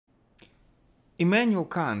Immanuel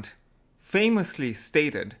Kant famously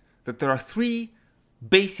stated that there are three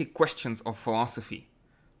basic questions of philosophy.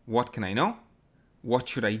 What can I know? What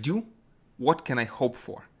should I do? What can I hope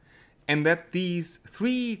for? And that these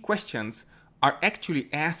three questions are actually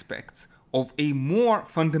aspects of a more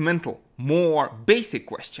fundamental, more basic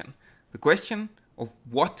question. The question of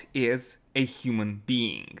what is a human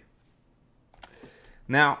being?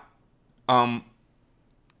 Now,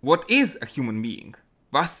 what is a human being?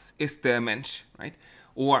 Was ist der Mensch, right?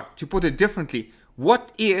 Or to put it differently,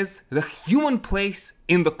 what is the human place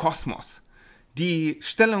in the cosmos? Die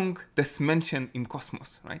Stellung des Menschen im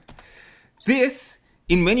Kosmos, right? This,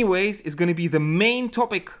 in many ways, is going to be the main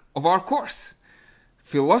topic of our course.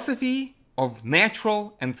 Philosophy of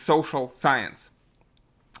natural and social science.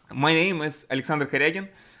 My name is Alexander Karegin.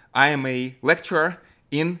 I am a lecturer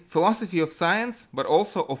in philosophy of science, but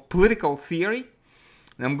also of political theory.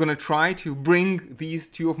 And I'm going to try to bring these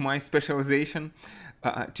two of my specialization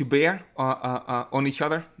to bear on each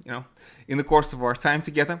other, in the course of our time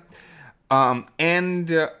together. In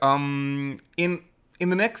the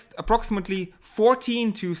next approximately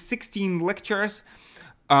 14 to 16 lectures,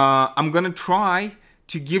 I'm going to try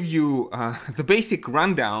to give you the basic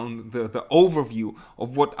rundown, the overview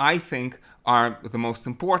of what I think are the most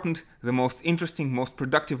important, the most interesting, most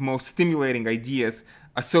productive, most stimulating ideas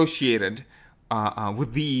associated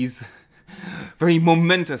with these very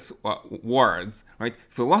momentous words, right?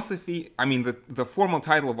 Philosophy, the formal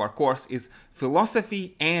title of our course is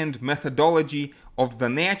Philosophy and Methodology of the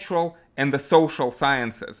Natural and the Social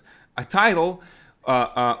Sciences. A title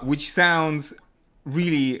which sounds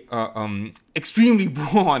really extremely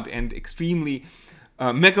broad and extremely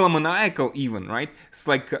megalomaniacal even, right? It's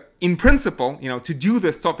like, in principle, to do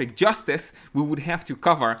this topic justice, we would have to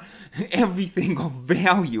cover everything of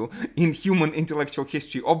value in human intellectual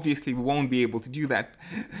history. Obviously, we won't be able to do that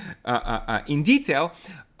in detail.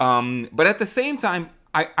 But at the same time,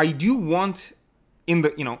 I do want, in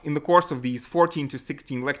the course of these 14 to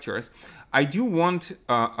 16 lectures, I do want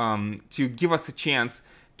to give us a chance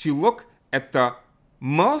to look at the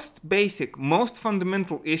most basic, most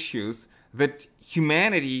fundamental issues that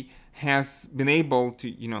humanity has been able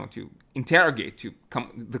to, to interrogate,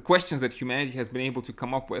 the questions that humanity has been able to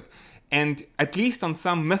come up with, and at least on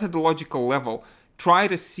some methodological level, try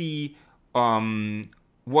to see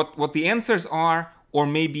what the answers are, or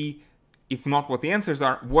maybe, if not what the answers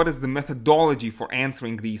are, what is the methodology for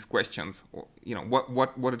answering these questions, or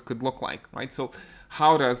what it could look like, right? So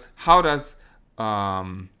how does our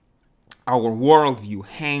worldview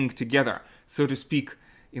hang together, so to speak,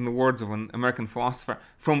 in the words of an American philosopher?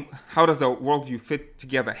 How does our worldview fit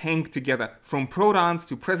together, hang together, from protons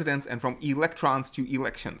to presidents and from electrons to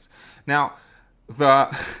elections? Now,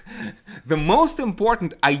 the most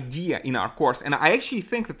important idea in our course, and I actually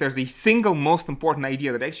think that there's a single most important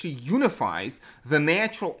idea that actually unifies the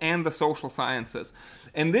natural and the social sciences.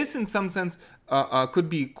 And this, in some sense, could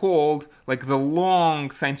be called like the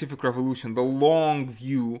long scientific revolution, the long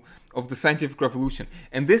view of the scientific revolution.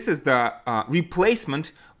 And this is the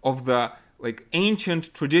replacement of the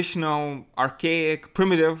ancient, traditional, archaic,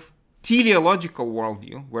 primitive, teleological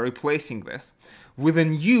worldview. We're replacing this with a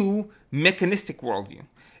new mechanistic worldview.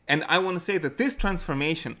 And I want to say that this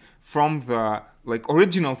transformation from the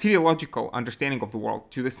original teleological understanding of the world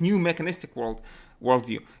to this new mechanistic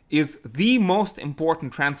worldview is the most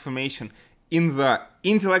important transformation in the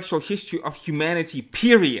intellectual history of humanity,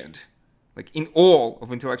 period. In all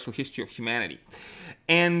of intellectual history of humanity.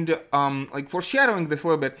 And foreshadowing this a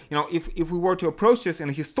little bit, if we were to approach this in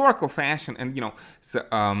a historical fashion, and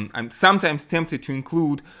I'm sometimes tempted to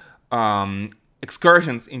include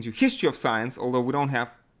excursions into history of science, although we don't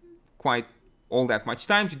have quite all that much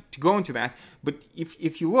time to go into that. But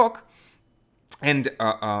if you look, and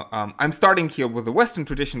I'm starting here with the Western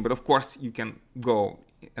tradition, but of course you can go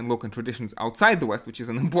and look in traditions outside the West, which is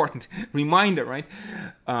an important reminder, right?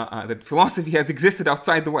 That philosophy has existed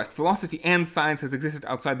outside the West. Philosophy and science has existed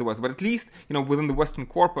outside the West, but at least, within the Western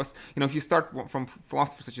corpus, if you start from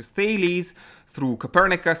philosophers such as Thales, through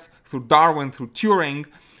Copernicus, through Darwin, through Turing,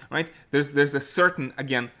 right? There's a certain,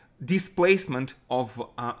 again, displacement of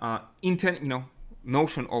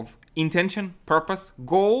notion of intention, purpose,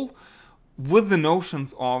 goal, with the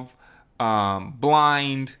notions of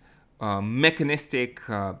blind, mechanistic,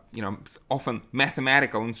 often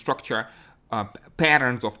mathematical in structure,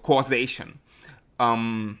 patterns of causation.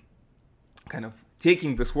 Kind of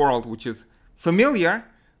taking this world, which is familiar,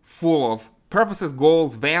 full of purposes,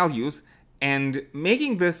 goals, values, and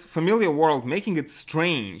making this familiar world, making it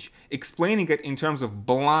strange, explaining it in terms of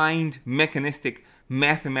blind, mechanistic,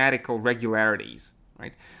 mathematical regularities,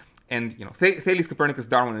 right? And, Thales, Copernicus,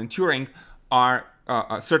 Darwin, and Turing are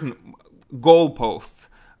certain goalposts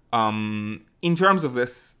in terms of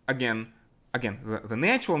this, again, the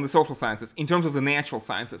natural and the social sciences, in terms of the natural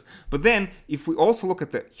sciences. But then, if we also look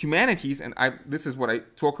at the humanities, and this is what I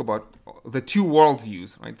talk about, the two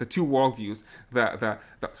worldviews, right? The two worldviews, the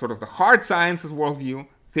sort of the hard sciences worldview,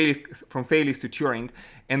 from Thales to Turing,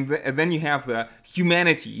 and then you have the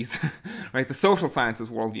humanities, right? The social sciences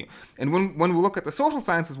worldview. And when we look at the social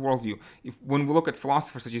sciences worldview, when we look at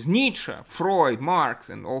philosophers such as Nietzsche, Freud, Marx,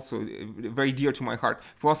 and also very dear to my heart,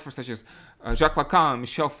 philosophers such as Jacques Lacan,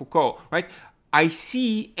 Michel Foucault, right? I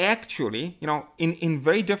see actually, in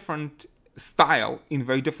very different style, in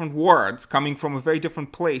very different words, coming from a very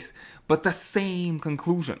different place, but the same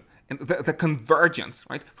conclusion. And the convergence,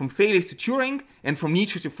 right, from Thales to Turing and from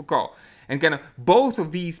Nietzsche to Foucault, and kind of both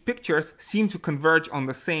of these pictures seem to converge on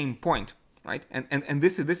the same point, right? And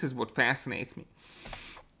this is what fascinates me.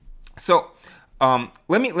 So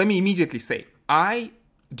let me immediately say I'm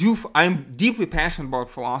deeply passionate about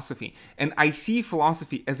philosophy, and I see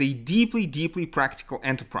philosophy as a deeply practical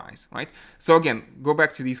enterprise, right? So again, go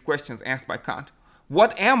back to these questions asked by Kant.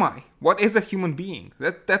 What am I? What is a human being?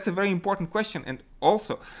 That's a very important question. And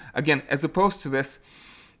also, again, as opposed to this,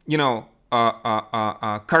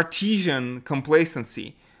 Cartesian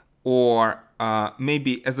complacency, or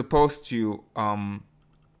maybe as opposed to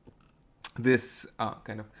this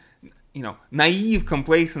kind of, naive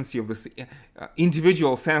complacency of this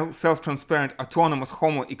individual, self-transparent, autonomous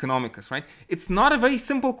Homo economicus, right? It's not a very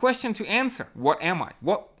simple question to answer. What am I?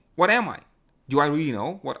 What am I? Do I really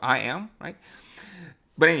know what I am, right?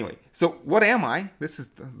 But anyway, so what am I? This is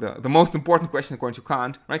the most important question according to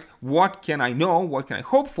Kant, right? What can I know? What can I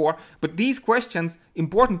hope for? But these questions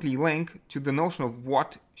importantly link to the notion of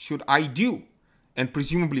what should I do? And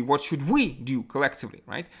presumably, what should we do collectively,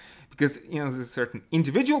 right? Because, there's a certain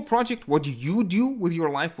individual project. What do you do with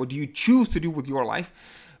your life? What do you choose to do with your life?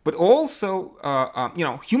 But also,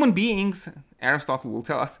 human beings, Aristotle will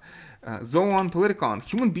tell us, zoon politikon,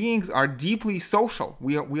 human beings are deeply social.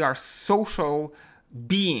 We are social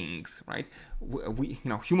beings, right?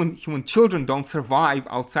 Human children don't survive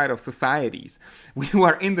outside of societies. We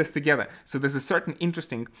are in this together. So there's a certain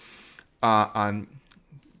interesting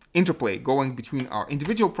interplay going between our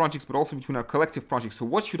individual projects, but also between our collective projects. So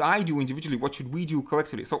what should I do individually? What should we do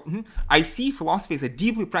collectively? So I see philosophy as a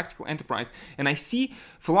deeply practical enterprise, and I see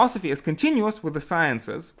philosophy as continuous with the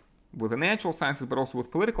sciences, with the natural sciences, but also with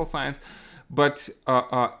political science. But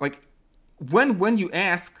like when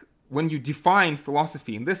you define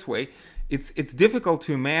philosophy in this way, it's difficult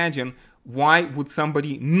to imagine why would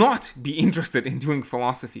somebody not be interested in doing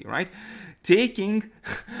philosophy, right? Taking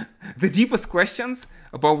the deepest questions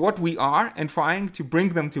about what we are and trying to bring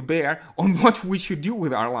them to bear on what we should do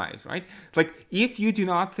with our lives, right? It's like, if you do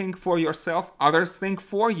not think for yourself, others think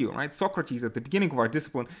for you, right? Socrates, at the beginning of our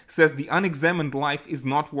discipline, says the unexamined life is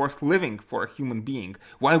not worth living for a human being.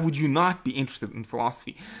 Why would you not be interested in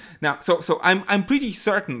philosophy? Now, so I'm pretty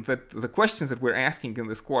certain that the questions that we're asking in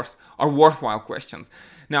this course are worthwhile questions.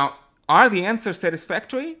 Now, are the answers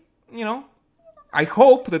satisfactory? I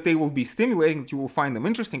hope that they will be stimulating, that you will find them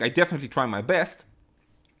interesting. I definitely try my best,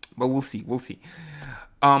 but we'll see.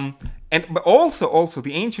 But also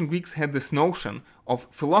the ancient Greeks had this notion of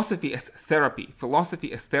philosophy as therapy, philosophy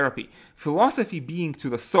being to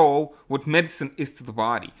the soul what medicine is to the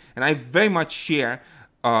body. And I very much share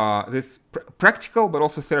this practical but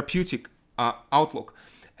also therapeutic outlook.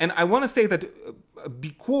 And I want to say that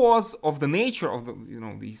because of the nature of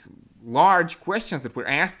these large questions that we're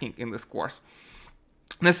asking in this course,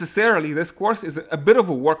 necessarily this course is a bit of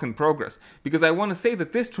a work in progress, because I want to say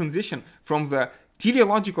that this transition from the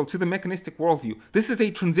teleological to the mechanistic worldview, this is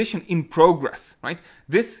a transition in progress, right?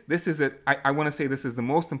 I want to say this is the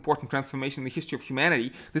most important transformation in the history of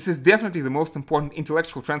humanity. This is definitely the most important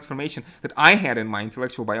intellectual transformation that I had in my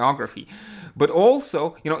intellectual biography. But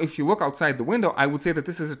also, if you look outside the window, I would say that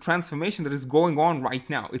this is a transformation that is going on right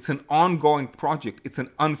now. It's an ongoing project. It's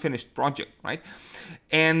an unfinished project, right?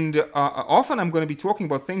 And often I'm going to be talking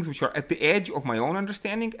about things which are at the edge of my own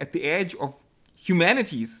understanding, at the edge of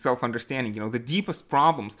humanity's self-understanding, the deepest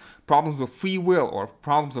problems of free will, or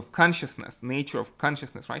problems of consciousness, nature of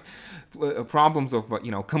consciousness, right? Problems of,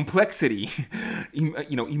 complexity,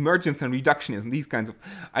 emergence and reductionism, these kinds of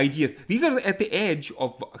ideas. These are at the edge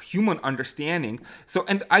of human understanding. So,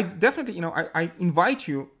 and I definitely, I invite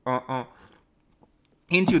you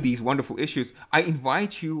into these wonderful issues. I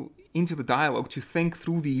invite you into the dialogue to think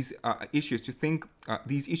through these issues, to think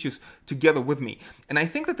these issues together with me. And I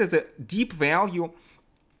think that there's a deep value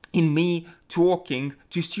in me talking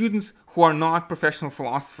to students who are not professional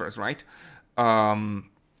philosophers, right? And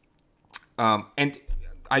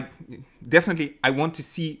I want to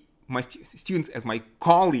see my students as my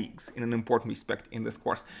colleagues in an important respect in this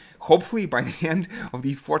course. Hopefully by the end of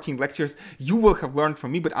these 14 lectures, you will have learned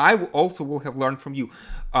from me, but I also will have learned from you.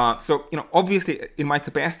 So, obviously in my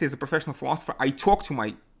capacity as a professional philosopher, I talk to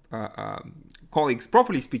my colleagues,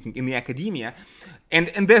 properly speaking, in the academia, and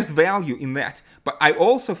there's value in that. But I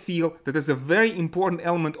also feel that there's a very important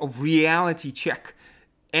element of reality check.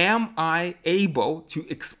 Am I able to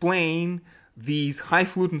explain these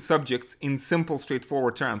highfalutin subjects in simple,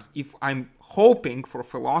 straightforward terms? If I'm hoping for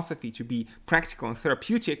philosophy to be practical and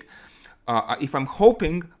therapeutic, if I'm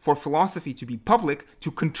hoping for philosophy to be public,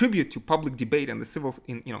 to contribute to public debate in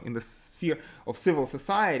the sphere of civil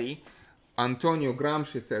society, Antonio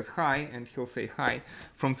Gramsci says hi, and he'll say hi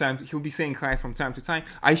from time to, he'll be saying hi from time to time.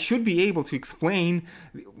 I should be able to explain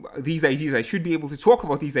these ideas. I should be able to talk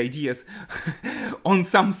about these ideas on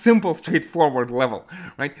some simple, straightforward level,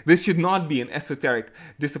 right? This should not be an esoteric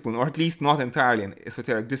discipline, or at least not entirely an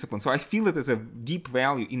esoteric discipline. So I feel that there's a deep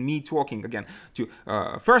value in me talking, again, to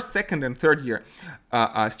first, second, and third year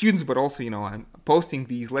students, but also, I'm posting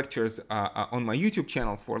these lectures on my YouTube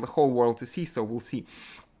channel for the whole world to see, so we'll see.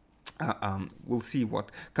 We'll see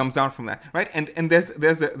what comes out from that, right? And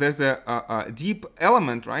there's a deep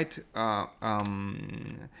element, right? How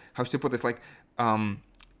should I put this? Like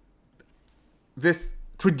this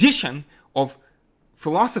tradition of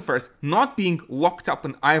philosophers not being locked up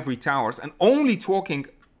in ivory towers and only talking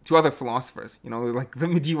to other philosophers, like the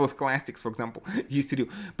medieval scholastics, for example, used to do.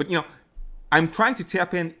 But I'm trying to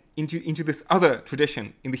tap into this other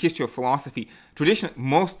tradition in the history of philosophy, tradition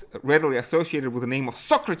most readily associated with the name of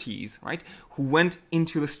Socrates, right, who went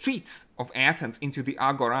into the streets of Athens, into the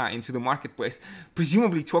agora, into the marketplace,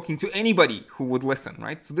 presumably talking to anybody who would listen,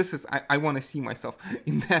 right? So this is, I want to see myself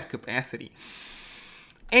in that capacity.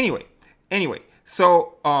 Anyway,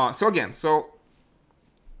 so I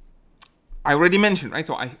already mentioned, right?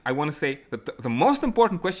 So I want to say that the most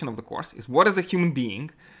important question of the course is, what is a human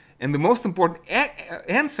being? And the most important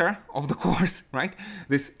answer of the course, right,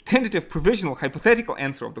 this tentative, provisional, hypothetical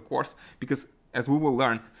answer of the course, because as we will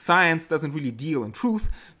learn, science doesn't really deal in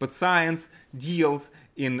truth, but science deals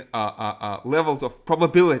in levels of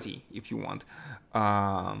probability, if you want,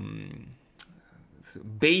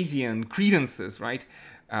 Bayesian credences, right,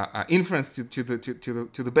 inference to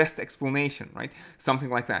the best explanation, right,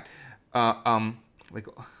 something like that, like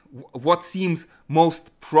what seems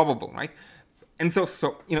most probable, right. And so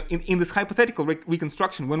in this hypothetical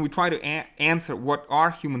reconstruction, when we try to answer what are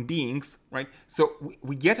human beings, right? So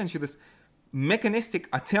we get into this mechanistic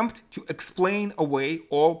attempt to explain away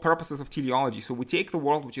all purposes of teleology. So we take the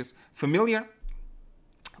world, which is familiar.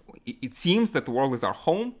 It seems that the world is our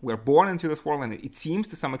home. We're born into this world, and it seems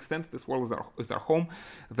to some extent that this world is our home.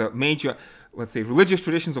 The major, let's say, religious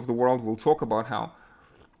traditions of the world will talk about how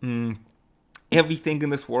everything in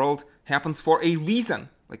this world happens for a reason.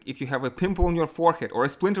 Like if you have a pimple on your forehead, or a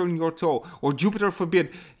splinter in your toe, or Jupiter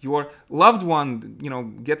forbid, your loved one,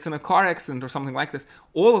 gets in a car accident or something like this,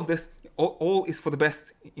 all of this, all is for the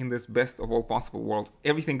best in this best of all possible worlds.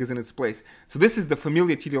 Everything is in its place. So this is the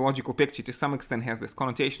familiar teleological picture, to some extent has this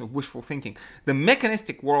connotation of wishful thinking. The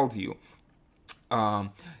mechanistic worldview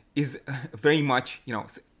is very much,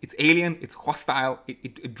 it's alien, it's hostile,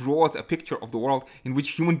 it draws a picture of the world in which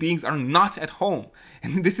human beings are not at home.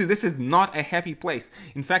 And this is not a happy place.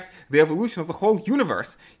 In fact, the evolution of the whole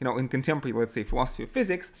universe, in contemporary, let's say, philosophy of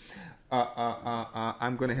physics,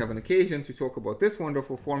 I'm going to have an occasion to talk about this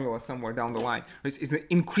wonderful formula somewhere down the line, which is an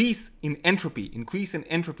increase in entropy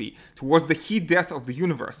towards the heat death of the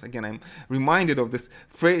universe. Again, I'm reminded of this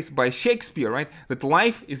phrase by Shakespeare, right? That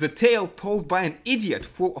life is a tale told by an idiot,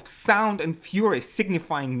 full of sound and fury,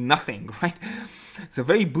 signifying nothing, right? It's a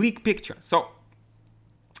very bleak picture. So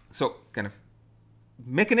kind of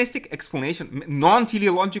mechanistic explanation,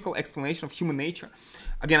 non-teleological explanation of human nature.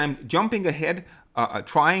 Again, I'm jumping ahead,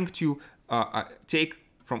 trying to take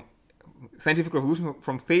from scientific revolution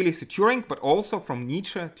from Thales to Turing, but also from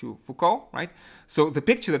Nietzsche to Foucault, right? So the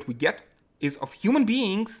picture that we get is of human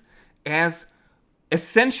beings as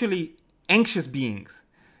essentially anxious beings,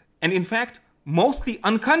 and in fact, mostly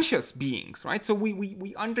unconscious beings, right? So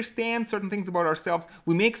we understand certain things about ourselves,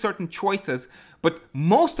 we make certain choices, but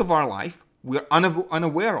most of our life we're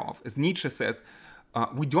unaware of. As Nietzsche says,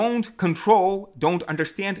 we don't control, don't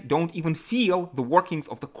understand, don't even feel the workings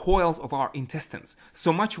of the coils of our intestines.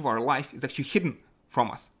 So much of our life is actually hidden from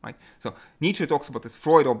us, right? So Nietzsche talks about this,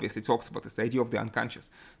 Freud obviously talks about this, the idea of the unconscious.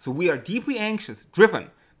 So we are deeply anxious, driven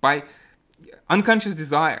by unconscious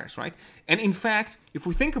desires, right? And in fact, if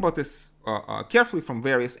we think about this carefully from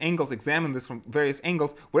various angles, examine this from various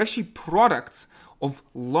angles, we're actually products of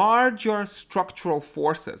larger structural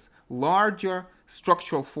forces. Larger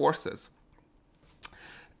structural forces.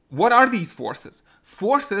 What are these forces?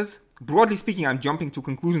 Forces, broadly speaking, I'm jumping to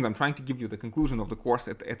conclusions. I'm trying to give you the conclusion of the course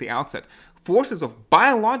at the outset. Forces of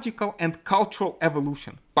biological and cultural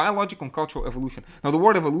evolution. Biological and cultural evolution. Now, the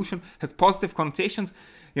word evolution has positive connotations.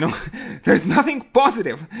 You know, there's nothing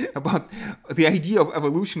positive about the idea of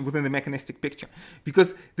evolution within the mechanistic picture,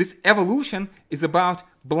 because this evolution is about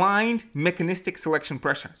blind mechanistic selection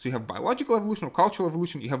pressure. So you have biological evolution or cultural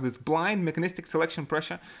evolution. You have this blind mechanistic selection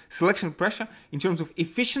pressure in terms of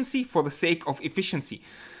efficiency for the sake of efficiency.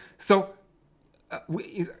 So,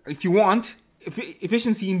 if you want,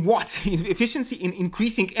 efficiency in what? Efficiency in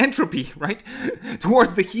increasing entropy, right?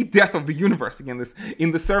 Towards the heat death of the universe. Again, this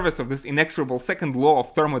in the service of this inexorable second law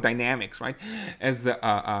of thermodynamics, right? As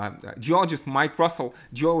geologist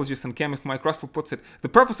and chemist Mike Russell puts it, the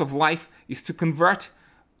purpose of life is to convert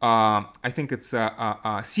I think it's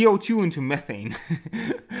CO2 into methane,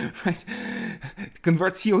 right?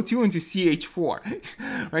 Convert CO2 into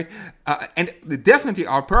CH4, right? And definitely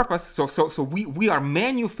our purpose, so we are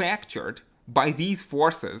manufactured by these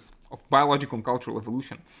forces of biological and cultural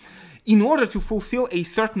evolution in order to fulfill a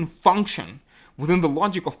certain function within the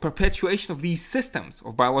logic of perpetuation of these systems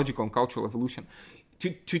of biological and cultural evolution,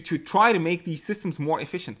 to try to make these systems more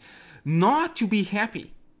efficient, not to be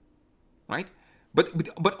happy, right?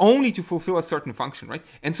 But only to fulfill a certain function, right?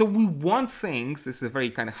 And so we want things, this is a very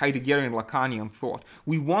kind of Heideggerian Lacanian thought,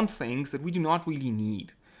 we want things that we do not really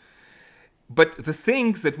need. But the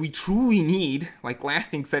things that we truly need, like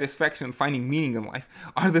lasting satisfaction and finding meaning in life,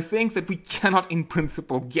 are the things that we cannot in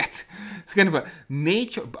principle get. It's kind of a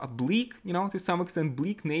nature, a bleak, you know, to some extent,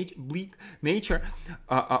 bleak nature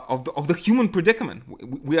of the human predicament.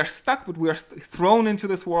 We are stuck, but we are thrown into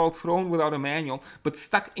this world, thrown without a manual, but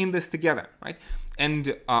stuck in this together, right?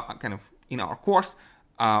 And kind of in our course,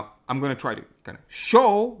 I'm going to try to kind of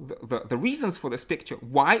show the reasons for this picture,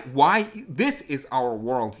 why this is our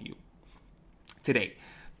worldview today,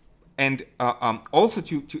 and also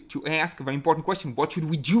to ask a very important question: what should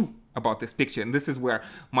we do about this picture? And this is where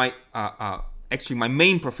my actually my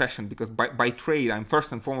main profession, because by trade I'm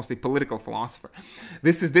first and foremost a political philosopher.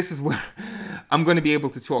 This is where I'm going to be able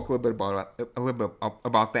to talk a little bit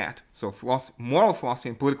about that. So moral philosophy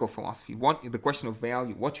and political philosophy. The question of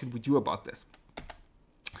value. What should we do about this?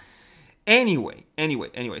 Anyway.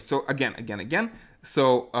 So again.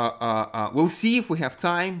 So we'll see if we have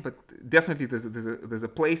time, but definitely there's a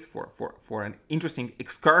place for an interesting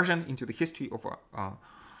excursion into the history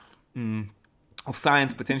of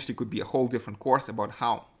science. Potentially could be a whole different course about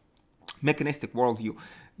how mechanistic worldview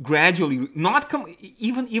gradually,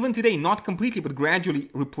 even today, not completely, but gradually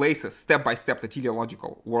replaces step by step the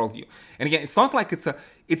teleological worldview. And again, it's not like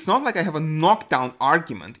I have a knockdown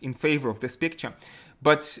argument in favor of this picture,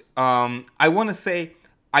 but I want to say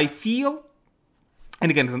I feel. And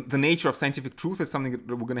again, the nature of scientific truth is something that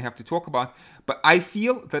we're going to have to talk about. But I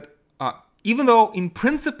feel that even though in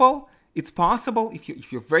principle it's possible,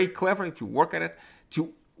 if you're very clever, if you work at it,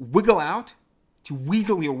 to wiggle out, to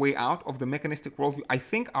weasel your way out of the mechanistic worldview, I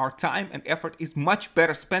think our time and effort is much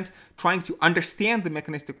better spent trying to understand the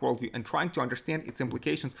mechanistic worldview and trying to understand its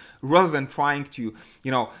implications, rather than trying to,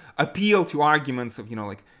 appeal to arguments of,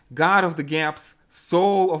 like God of the gaps,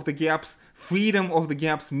 soul of the gaps, freedom of the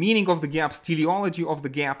gaps, meaning of the gaps, teleology of the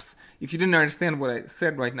gaps. If you didn't understand what I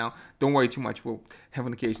said right now, don't worry too much. We'll have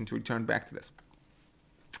an occasion to return back to this.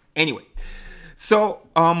 Anyway, so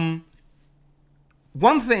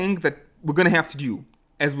one thing that we're going to have to do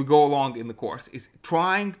as we go along in the course is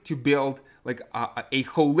trying to build like a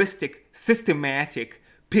holistic, systematic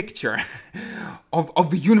picture of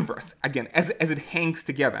the universe, again, as it hangs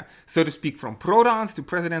together, so to speak, from protons to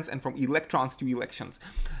presidents and from electrons to elections.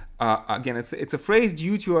 Again, it's a phrase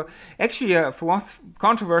due to a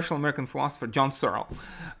controversial American philosopher, John Searle.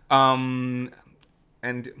 And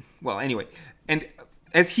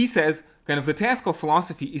as he says, kind of the task of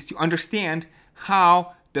philosophy is to understand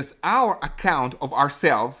how does our account of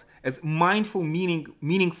ourselves as mindful,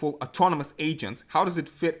 meaningful, autonomous agents, how does it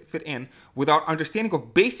fit in with our understanding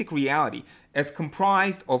of basic reality as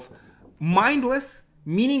comprised of mindless,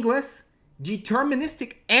 meaningless,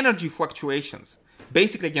 deterministic energy fluctuations.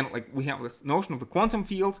 Basically, again, like we have this notion of the quantum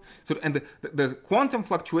fields, and there's quantum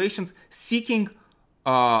fluctuations seeking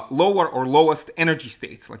lower or lowest energy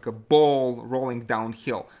states, like a ball rolling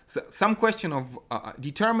downhill. So some question of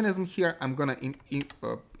determinism here. I'm gonna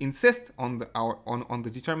insist on the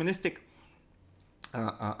deterministic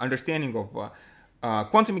understanding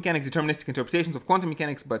quantum mechanics, deterministic interpretations of quantum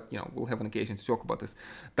mechanics, but we'll have an occasion to talk about this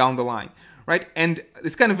down the line, right? And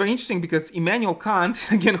it's kind of very interesting because Immanuel Kant,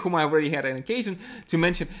 again, whom I already had an occasion to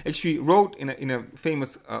mention, actually wrote in a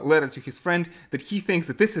famous letter to his friend that he thinks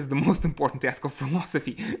that this is the most important task of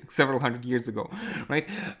philosophy several hundred years ago, right?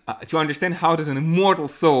 To understand how does an immortal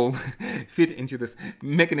soul fit into this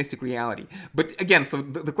mechanistic reality. But again, so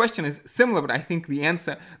the question is similar, but I think the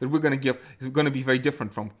answer that we're going to give is going to be very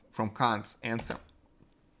different from Kant's answer.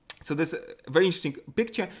 So there's a very interesting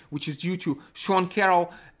picture, which is due to Sean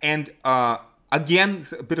Carroll, and again,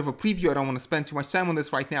 it's a bit of a preview. I don't want to spend too much time on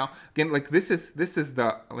this right now. Again, like this is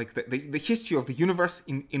the history of the universe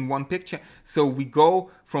in one picture. So we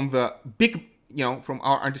go from the big, from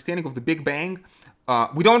our understanding of the Big Bang.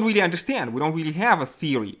 We don't really understand. We don't really have a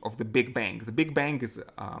theory of the Big Bang. The Big Bang is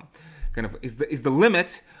is the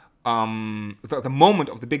limit. The moment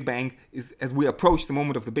of the Big Bang is, as we approach the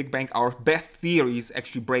moment of the Big Bang, our best theories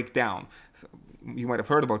actually break down. So you might have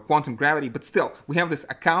heard about quantum gravity, but still, we have this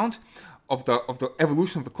account of the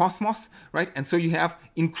evolution of the cosmos, right? And so you have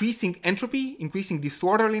increasing entropy, increasing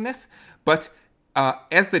disorderliness, but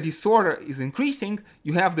as the disorder is increasing,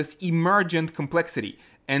 you have this emergent complexity,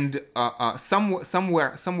 and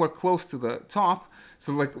somewhere close to the top.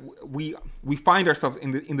 So like we find ourselves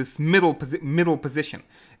in this middle position.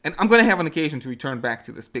 And I'm going to have an occasion to return back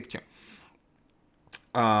to this picture.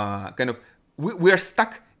 We are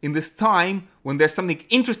stuck in this time when there's something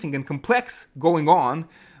interesting and complex going on,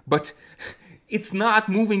 but it's not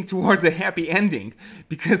moving towards a happy ending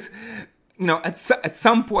because, at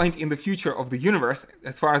some point in the future of the universe,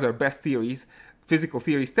 as far as our best theories, physical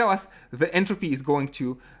theories tell us, the entropy is going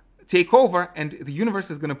to take over and the universe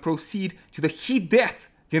is going to proceed to the heat death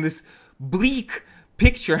in this bleak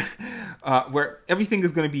picture where everything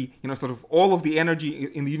is going to be, sort of all of the energy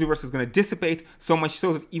in the universe is going to dissipate, so much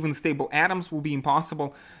so that even stable atoms will be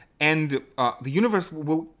impossible, and the universe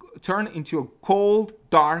will turn into a cold,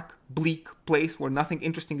 dark, bleak place where nothing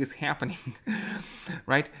interesting is happening,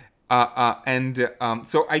 right?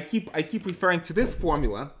 So I keep referring to this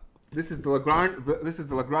formula. This is the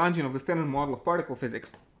Lagrangian of the standard model of particle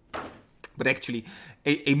physics. But actually,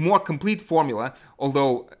 a more complete formula,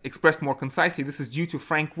 although expressed more concisely, this is due to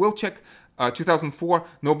Frank Wilczek, 2004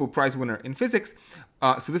 Nobel Prize winner in physics.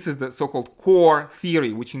 So this is the so-called core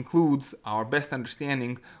theory, which includes our best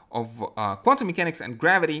understanding of quantum mechanics and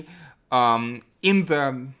gravity in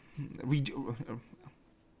the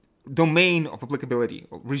domain of applicability,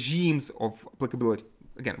 regimes of applicability.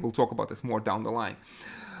 Again, we'll talk about this more down the line.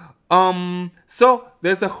 So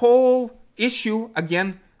there's a whole issue,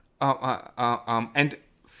 again, and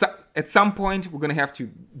at some point we're going to have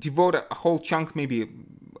to devote a whole chunk maybe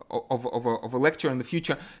of a lecture in the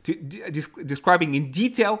future to describing in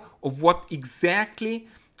detail of what exactly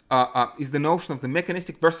is the notion of the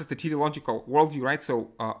mechanistic versus the teleological worldview, right?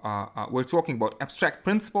 So we're talking about abstract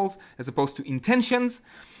principles as opposed to intentions,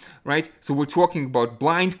 right? So we're talking about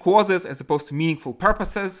blind causes as opposed to meaningful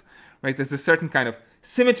purposes, right? There's a certain kind of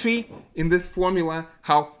symmetry in this formula,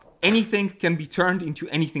 how anything can be turned into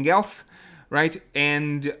anything else, right?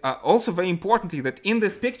 And also very importantly that in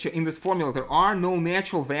this picture, in this formula, there are no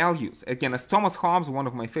natural values. Again, as Thomas Hobbes, one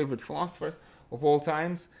of my favorite philosophers of all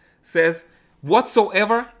times, says,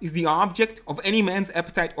 whatsoever is the object of any man's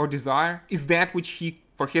appetite or desire is that which he,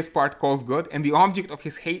 for his part, calls good, and the object of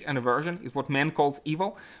his hate and aversion is what man calls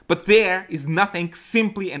evil. But there is nothing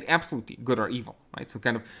simply and absolutely good or evil, right? So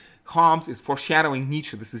kind of Hobbes is foreshadowing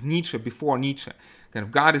Nietzsche. This is Nietzsche before Nietzsche. Kind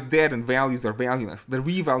of God is dead and values are valueless. The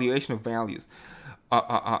reevaluation of values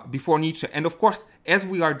before Nietzsche. And of course, as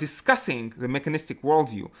we are discussing the mechanistic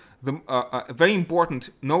worldview, a very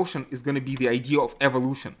important notion is going to be the idea of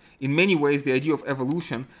evolution. In many ways, the idea of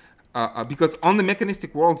evolution, because on the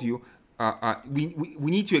mechanistic worldview,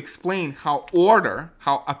 we need to explain how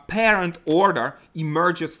apparent order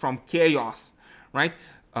emerges from chaos, right?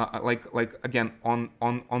 Like again,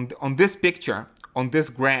 on this picture, on this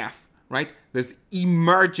graph, right? There's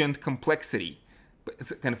emergent complexity.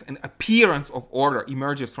 It's kind of an appearance of order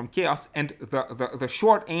emerges from chaos, and the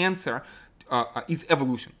short answer is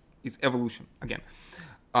evolution. Is evolution again.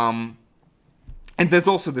 And there's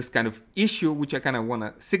also this kind of issue which I kind of want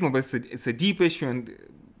to signal, but it's a deep issue and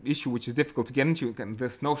issue which is difficult to get into, and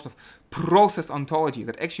this notion of process ontology,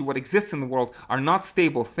 that actually what exists in the world are not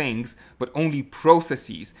stable things, but only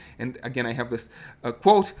processes. And again, I have this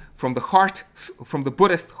quote from the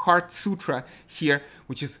Buddhist Heart Sutra here,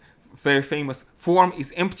 which is very famous. Form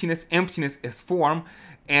is emptiness, emptiness is form.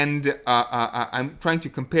 And I'm trying to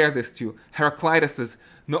compare this to Heraclitus's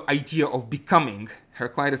idea of becoming.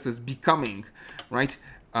 Heraclitus is becoming, right?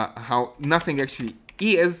 How nothing actually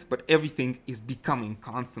is, but everything is becoming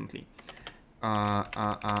constantly.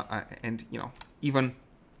 And, you know, even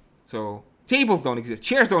so, tables don't exist,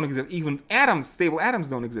 chairs don't exist, even atoms, stable atoms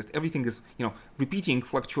don't exist. Everything is, you know, repeating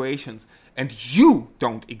fluctuations, and you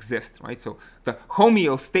don't exist, right? So the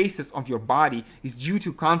homeostasis of your body is due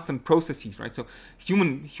to constant processes, right? So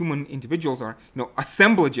human individuals are, you know,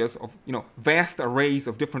 assemblages of, you know, vast arrays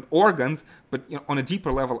of different organs, but, you know, on a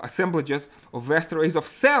deeper level, assemblages of vast arrays of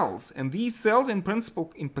cells, and these cells, in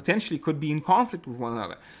principle, potentially could be in conflict with one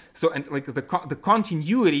another. So, and like the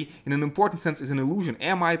continuity, in an important sense, is an illusion.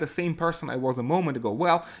 Am I the same person I was a moment ago?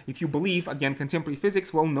 Well, if you believe, again, contemporary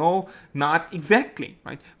physics, well, no, not exactly,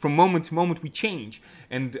 right? From moment to moment, we change.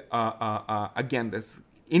 And again, this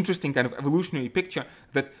interesting kind of evolutionary picture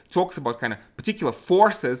that talks about kind of particular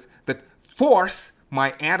forces that force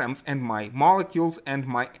my atoms and my molecules and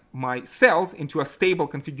my cells into a stable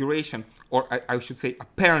configuration, or I should say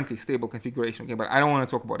apparently stable configuration. Okay, but I don't want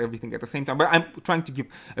to talk about everything at the same time, but I'm trying to give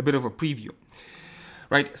a bit of a preview,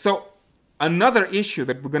 right? So another issue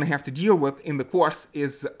that we're going to have to deal with in the course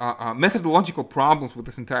is methodological problems with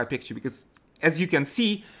this entire picture, because as you can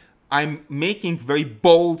see, I'm making very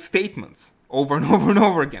bold statements over and over and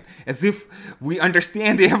over again, as if we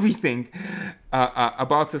understand everything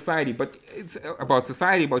about society. But it's about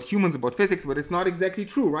society, about humans, about physics, but it's not exactly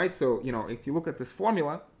true, right? So, you know, if you look at this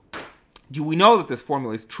formula, do we know that this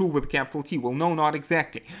formula is true with capital T? Well, no, not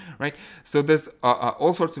exactly, right? So there's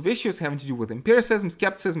all sorts of issues having to do with empiricism,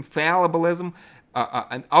 skepticism, fallibilism,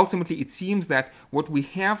 and ultimately it seems that what we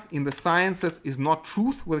have in the sciences is not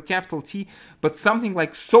truth with a capital T, but something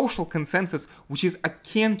like social consensus, which is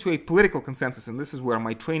akin to a political consensus. And this is where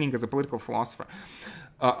my training as a political philosopher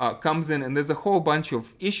comes in. And there's a whole bunch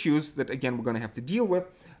of issues that, again, we're going to have to deal with,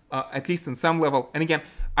 at least in some level. And again,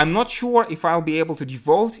 I'm not sure if I'll be able to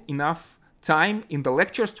devote enough time in the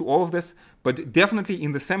lectures to all of this, but definitely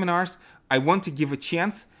in the seminars, I want to give a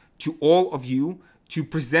chance to all of you to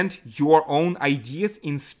present your own ideas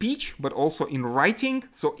in speech, but also in writing.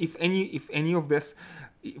 So if any of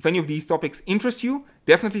these topics interest you,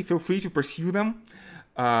 definitely feel free to pursue them.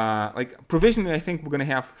 Like provisionally, I think we're going to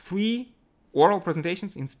have 3 oral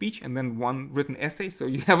presentations in speech and then 1 written essay. So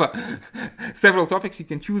you have several topics you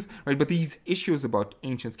can choose, right? But these issues about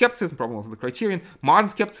ancient skepticism, problem of the criterion, modern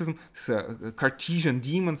skepticism, this Cartesian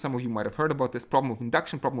demon, some of you might have heard about this, problem of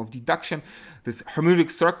induction, problem of deduction, this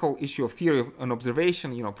hermeneutic circle issue of theory of an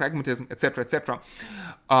observation, you know, pragmatism, etc., etc.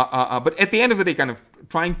 But at the end of the day, kind of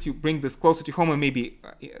trying to bring this closer to home and maybe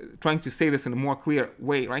trying to say this in a more clear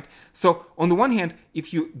way, right? So on the one hand,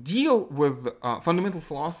 if you deal with fundamental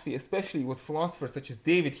philosophy, especially with philosophers such as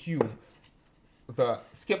David Hume, the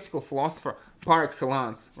skeptical philosopher par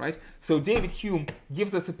excellence, right? So David Hume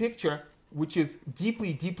gives us a picture which is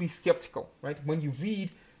deeply, deeply skeptical, right? When you read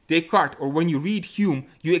Descartes or when you read Hume,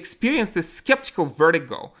 you experience this skeptical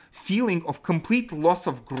vertigo, feeling of complete loss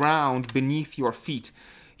of ground beneath your feet.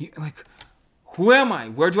 Like, who am I?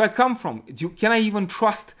 Where do I come from? Can I even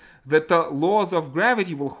trust that the laws of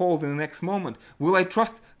gravity will hold in the next moment? Will I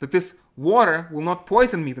trust that this water will not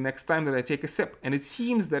poison me the next time that I take a sip? And it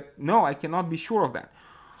seems that, no, I cannot be sure of that.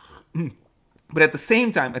 But at the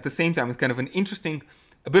same time, it's kind of an interesting,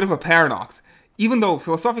 a bit of a paradox. Even though,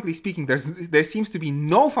 philosophically speaking, there seems to be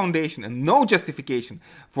no foundation and no justification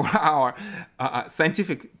for our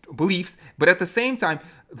scientific beliefs, but at the same time,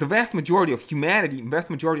 the vast majority of humanity, vast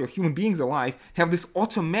majority of human beings alive have this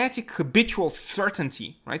automatic habitual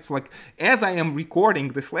certainty, right? So like, as I am recording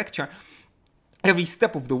this lecture, every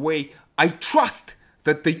step of the way, I trust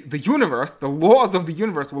that the universe, the laws of the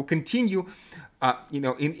universe will continue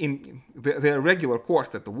in their regular course,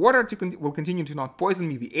 that the water will continue to not poison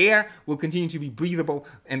me, the air will continue to be breathable,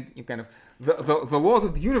 and kind of the laws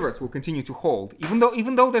of the universe will continue to hold,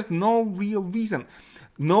 even though there's no real reason,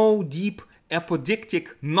 no deep apodictic,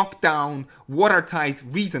 knockdown, watertight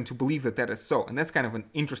reason to believe that is so. And that's kind of an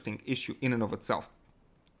interesting issue in and of itself.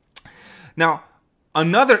 Now,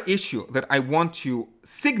 another issue that I want to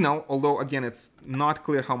signal, although again it's not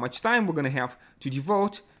clear how much time we're going to have to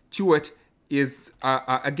devote to it, is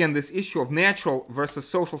again this issue of natural versus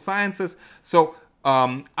social sciences. So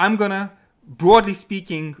I'm gonna, broadly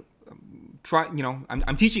speaking,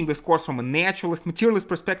 I'm teaching this course from a naturalist, materialist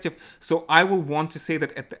perspective. So I will want to say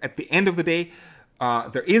that at the end of the day,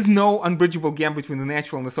 there is no unbridgeable gap between the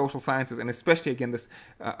natural and the social sciences, and especially again this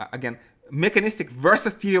mechanistic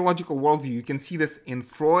versus teleological worldview. You can see this in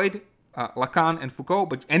Freud, Lacan and Foucault,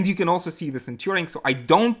 and you can also see this in Turing. So I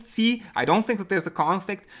don't think that there's a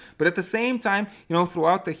conflict, but at the same time,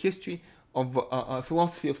 throughout the history of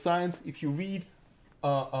philosophy of science, if you read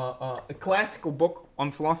a classical book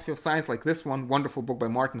on philosophy of science like this one, wonderful book by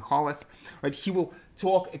Martin Hollis, right? He will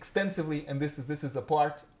talk extensively, and this is a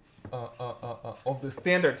part of the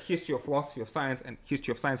standard history of philosophy of science and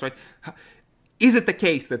history of science, right? Is it the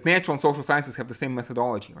case that natural and social sciences have the same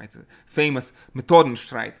methodology, right? The famous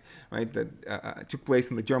Methodenstreit, right, that took place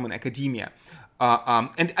in the German academia.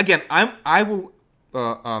 And again, I will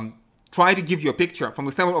try to give you a picture from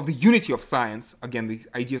the standpoint of the unity of science. Again, these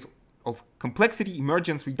ideas of complexity,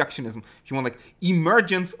 emergence, reductionism. If you want, like,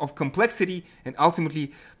 emergence of complexity, and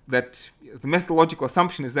ultimately that the methodological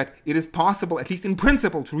assumption is that it is possible, at least in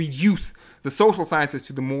principle, to reduce the social sciences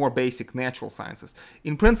to the more basic natural sciences.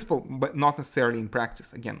 In principle, but not necessarily in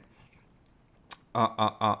practice. Again,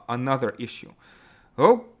 another issue.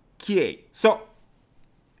 Okay, so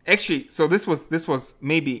actually, so this was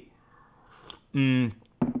maybe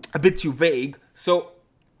a bit too vague. So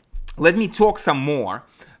let me talk some more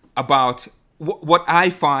about what I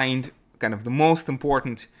find kind of the most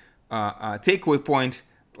important takeaway point,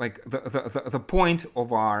 like the point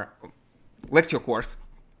of our lecture course,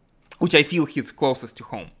 which I feel hits closest to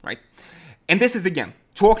home, right? And this is, again,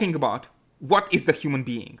 talking about what is the human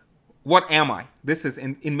being? What am I? This is,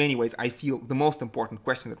 in many ways, I feel, the most important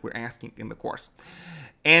question that we're asking in the course.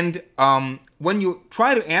 And when you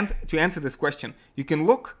try to answer this question, you can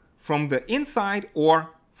look from the inside or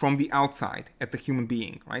from the outside at the human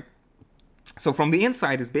being, right? So from the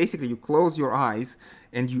inside is basically you close your eyes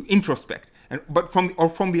and you introspect. But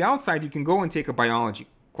from the outside, you can go and take a biology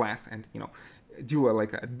class and, you know, do a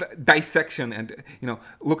dissection and, you know,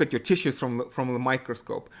 look at your tissues from the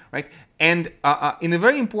microscope, right? And in a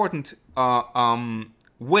very important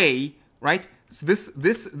way, right? So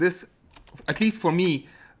this at least for me,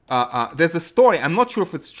 there's a story, I'm not sure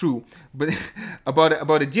if it's true, but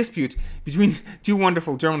about a dispute between two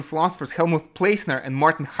wonderful German philosophers, Helmut Plessner and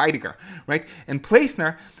Martin Heidegger, right? And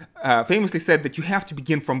Plessner famously said that you have to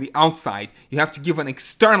begin from the outside. You have to give an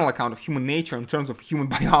external account of human nature in terms of human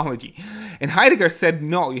biology. And Heidegger said,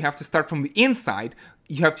 no, you have to start from the inside.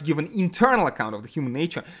 You have to give an internal account of the human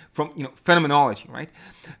nature from, you know, phenomenology, right?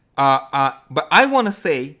 But I want to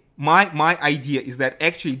say, my idea is that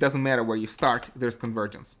actually it doesn't matter where you start, there's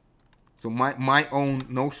convergence. So my own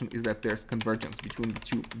notion is that there's convergence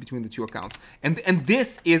between the two accounts, and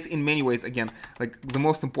this is in many ways, again, like the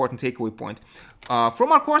most important takeaway point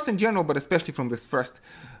from our course in general, but especially from this first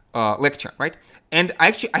lecture, right? And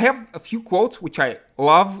I have a few quotes which I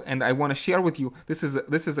love and I want to share with you. This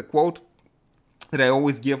is a quote that I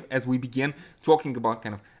always give as we begin talking about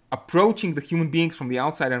kind of approaching the human beings from the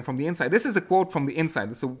outside and from the inside. This is a quote from the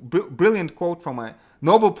inside. This is a brilliant quote from a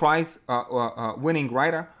Nobel Prize winning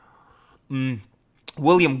writer,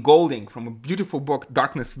 William Golding, from a beautiful book,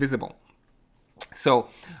 Darkness Visible. So,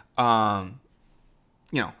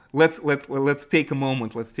 you know, let's take a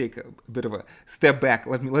moment. Let's take a bit of a step back.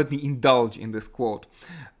 Let me indulge in this quote.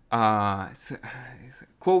 It's a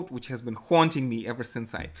quote which has been haunting me ever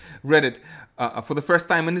since I read it for the first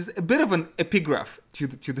time, and is a bit of an epigraph to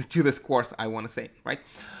this course, I want to say, right?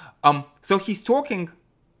 So he's talking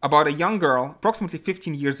about a young girl, approximately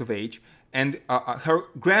 15 years of age, and her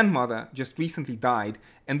grandmother just recently died,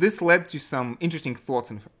 and this led to some interesting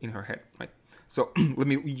thoughts in her head, right? So let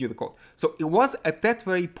me read you the quote. So it was at that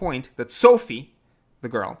very point that Sophie, the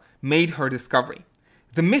girl, made her discovery.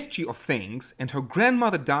 The mystery of things and her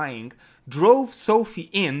grandmother dying drove Sophie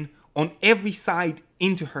in on every side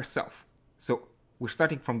into herself. So we're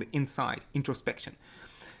starting from the inside, introspection.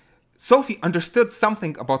 Sophie understood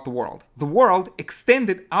something about the world. The world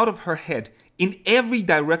extended out of her head in every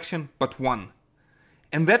direction but one.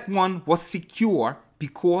 And that one was secure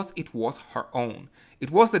because it was her own.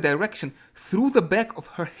 It was the direction through the back of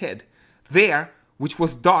her head, there, which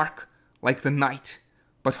was dark like the night,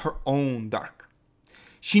 but her own dark.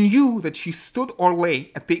 She knew that she stood or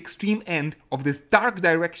lay at the extreme end of this dark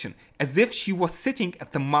direction, as if she was sitting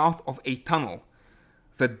at the mouth of a tunnel.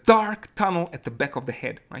 The dark tunnel at the back of the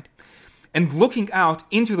head, right? And looking out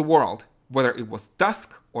into the world, whether it was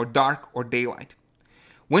dusk or dark or daylight.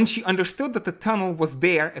 When she understood that the tunnel was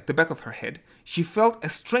there at the back of her head, she felt a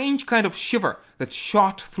strange kind of shiver that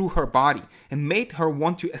shot through her body and made her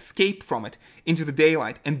want to escape from it into the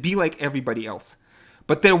daylight and be like everybody else.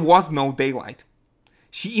 But there was no daylight.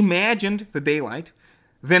 She imagined the daylight,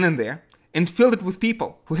 then and there, and filled it with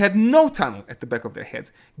people who had no tunnel at the back of their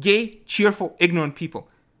heads, gay, cheerful, ignorant people.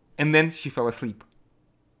 And then she fell asleep.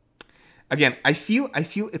 Again, I feel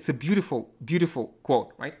it's a beautiful, beautiful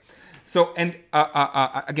quote, right? So, and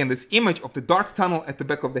again, this image of the dark tunnel at the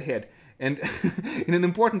back of the head. And in an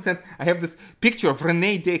important sense, I have this picture of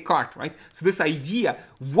René Descartes, right? So this idea,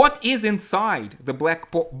 what is inside the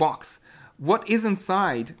black box? what is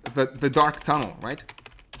inside the dark tunnel, right?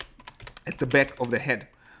 At the back of the head.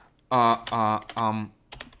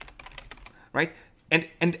 Right?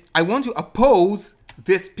 And I want to oppose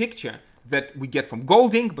this picture that we get from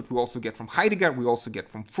Golding, but we also get from Heidegger, we also get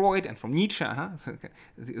from Freud and from Nietzsche, so,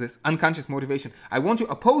 this unconscious motivation. I want to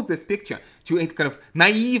oppose this picture to a kind of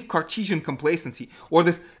naive Cartesian complacency, or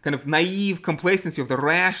this kind of naive complacency of the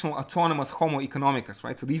rational, autonomous Homo economicus,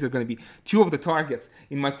 right? So these are going to be two of the targets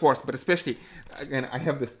in my course, but especially, again, I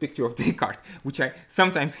have this picture of Descartes, which I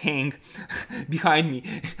sometimes hang behind me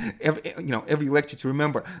every lecture to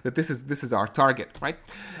remember that this is our target, right?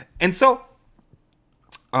 And so,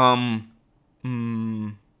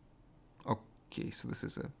 okay, so this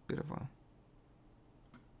is a bit of a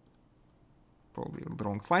probably the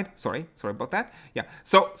wrong slide. Sorry about that. Yeah.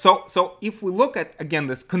 So if we look at again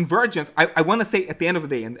this convergence, I want to say at the end of the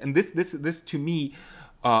day, and this to me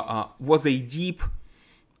was a deep,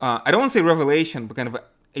 I don't want to say revelation, but kind of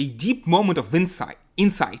a deep moment of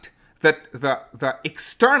insight that the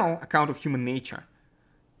external account of human nature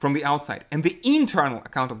from the outside and the internal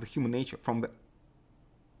account of the human nature from the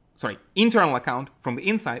internal account from the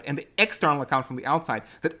inside and the external account from the outside,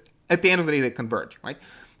 that at the end of the day they converge, right?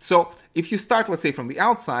 So if you start, let's say, from the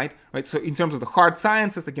outside, right? So in terms of the hard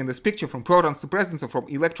sciences, again, this picture from protons to presidents or from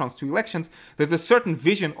electrons to elections, there's a certain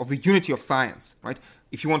vision of the unity of science, right?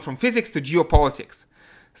 If you want, from physics to geopolitics.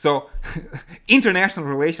 So international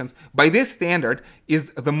relations, by this standard,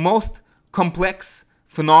 is the most complex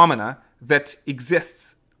phenomena that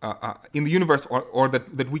exists in the universe, or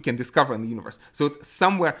that we can discover in the universe. So it's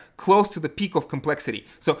somewhere close to the peak of complexity.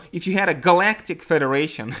 So if you had a galactic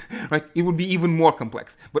federation, right, it would be even more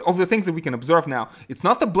complex. But of the things that we can observe now, it's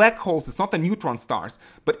not the black holes, it's not the neutron stars,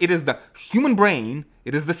 but it is the human brain,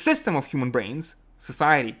 it is the system of human brains,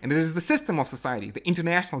 society, and it is the system of society, the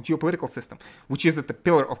international geopolitical system, which is at the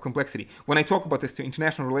pillar of complexity. When I talk about this to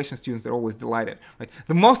international relations students, they're always delighted, right?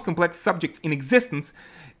 The most complex subject in existence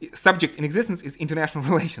is international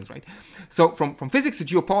relations, right? So from physics to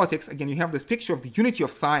geopolitics, again, you have this picture of the unity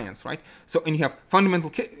of science, right? So, and you have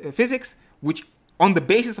fundamental physics, which on the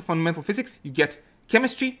basis of fundamental physics, you get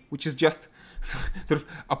chemistry, which is just sort of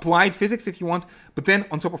applied physics, if you want. But then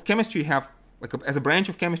on top of chemistry, you have, like as a branch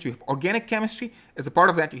of chemistry, you have organic chemistry. As a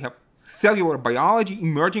part of that, you have cellular biology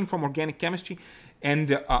emerging from organic chemistry.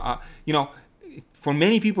 And, for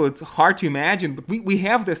many people, it's hard to imagine, but we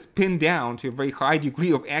have this pinned down to a very high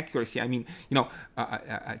degree of accuracy. I mean,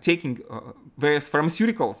 taking various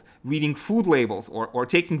pharmaceuticals, reading food labels, or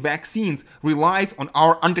taking vaccines relies on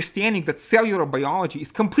our understanding that cellular biology is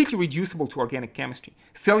completely reducible to organic chemistry.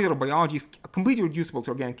 Cellular biology is completely reducible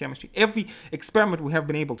to organic chemistry. Every experiment we have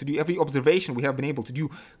been able to do, every observation we have been able to do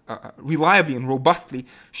reliably and robustly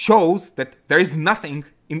shows that there is nothing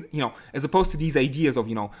as opposed to these ideas of,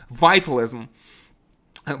 vitalism,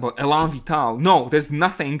 about élan vital. No, there's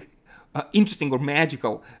nothing interesting or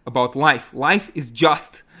magical about life. Life is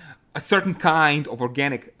just a certain kind of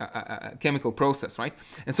organic chemical process, right?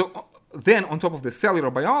 And so then on top of the cellular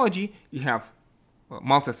biology, you have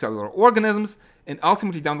multicellular organisms, and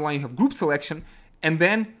ultimately down the line you have group selection, and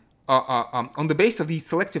then on the basis of these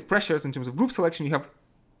selective pressures in terms of group selection, you have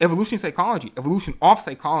evolution of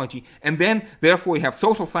psychology, and then therefore you have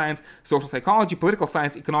social science, social psychology, political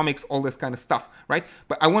science, economics, all this kind of stuff, right?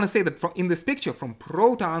 But I want to say that in this picture, from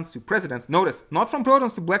protons to presidents, notice, not from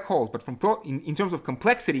protons to black holes, but from in terms of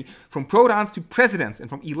complexity, from protons to presidents, and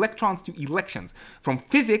from electrons to elections, from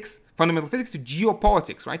physics, fundamental physics, to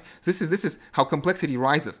geopolitics, right? So this is how complexity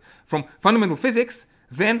rises. From fundamental physics,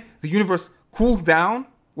 then the universe cools down.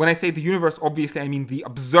 When I say the universe, obviously I mean the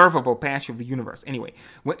observable patch of the universe. Anyway,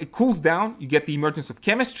 when it cools down, you get the emergence of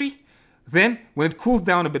chemistry. Then, when it cools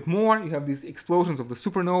down a bit more, you have these explosions of the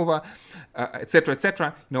supernova, etc.,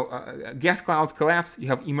 etc. Gas clouds collapse. You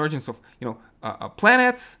have emergence of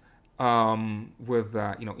planets with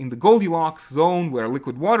in the Goldilocks zone where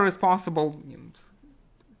liquid water is possible.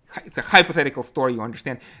 It's a hypothetical story, you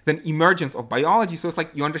understand. Then emergence of biology. So it's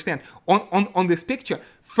like you understand on this picture.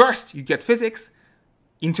 First, you get physics.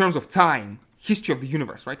 In terms of time, history of the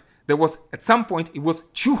universe, right? There was, at some point, it was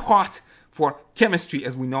too hot for chemistry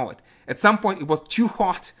as we know it. At some point, it was too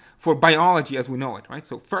hot for biology as we know it, right?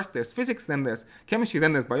 So first there's physics, then there's chemistry,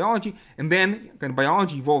 then there's biology, and then kind of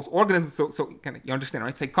biology evolves organisms. So kind of, you understand,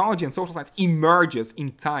 right? Psychology and social science emerges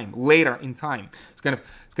in time, later in time. It's kind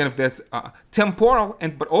of there's temporal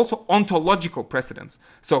but also ontological precedence.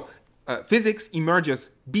 So physics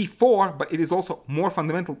emerges before, but it is also more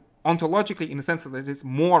fundamental ontologically, in the sense that it is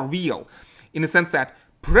more real, in the sense that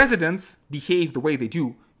presidents behave the way they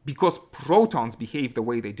do because protons behave the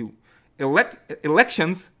way they do.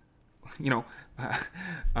 Elections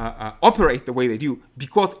operate the way they do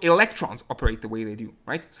because electrons operate the way they do,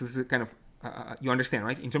 right? So this is kind of, you understand,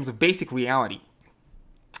 right? In terms of basic reality,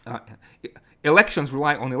 electrons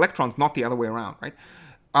rely on electrons, not the other way around, right?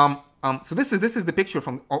 So this is the picture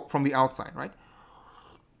from the outside, right?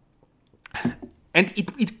 And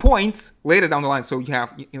it points later down the line. So you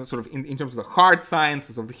have, sort of in terms of the hard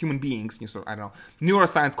sciences of the human beings, sort of, I don't know,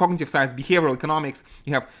 neuroscience, cognitive science, behavioral economics.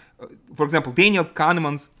 You have, for example, Daniel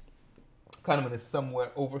Kahneman is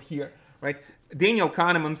somewhere over here, right? Daniel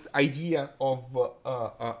Kahneman's idea of,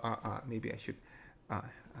 maybe I should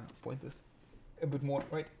point this a bit more,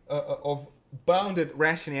 right? Of bounded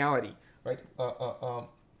rationality, right?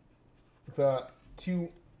 The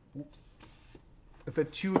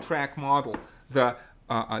two-track model, the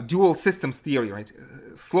dual systems theory, right?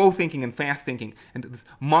 Slow thinking and fast thinking, and this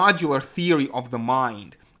modular theory of the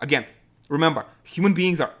mind. Again, remember, human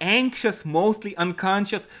beings are anxious, mostly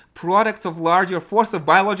unconscious products of larger force of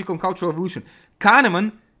biological and cultural evolution.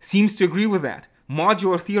 Kahneman seems to agree with that.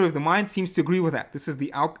 Modular theory of the mind seems to agree with that. This is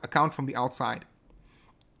the account from the outside.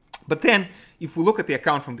 But then, if we look at the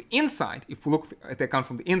account from the inside,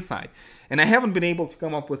 and I haven't been able to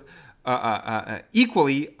come up with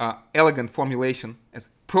equally elegant formulation as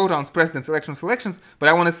protons, presidents, electrons, selections, but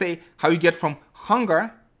I want to say how you get from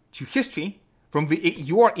hunger to history, from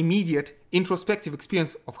your immediate introspective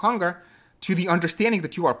experience of hunger to the understanding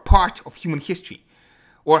that you are part of human history,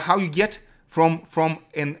 or how you get from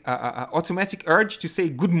an automatic urge to say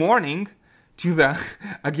good morning to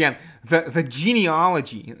the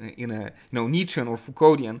genealogy in a Nietzschean or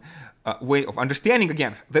Foucauldian way of understanding,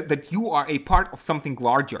 again, that you are a part of something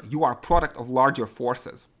larger. You are a product of larger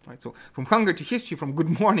forces, right? So from hunger to history, from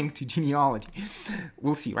good morning to genealogy,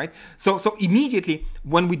 we'll see, right? So immediately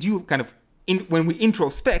when we do when we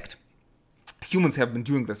introspect, humans have been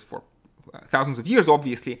doing this for thousands of years,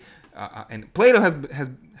 obviously, and Plato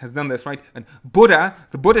has done this, right? And Buddha,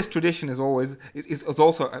 the Buddhist tradition is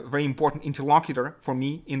also a very important interlocutor for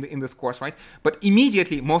me in this course, right? But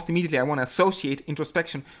most immediately, I want to associate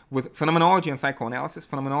introspection with phenomenology and psychoanalysis,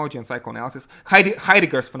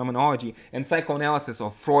 Heidegger's phenomenology, and psychoanalysis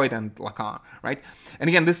of Freud and Lacan, right? And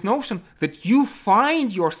again, this notion that you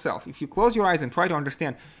find yourself, if you close your eyes and try to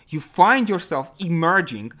understand, you find yourself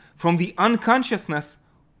emerging from the unconsciousness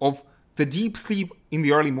of the deep sleep in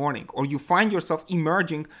the early morning, or you find yourself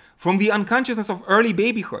emerging from the unconsciousness of early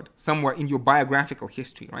babyhood somewhere in your biographical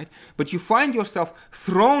history, right? But you find yourself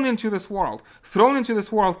thrown into this world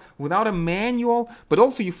without a manual, but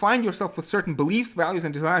also you find yourself with certain beliefs, values,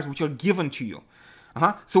 and desires which are given to you.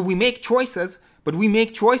 So we make choices, but we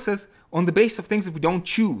make choices on the basis of things that we don't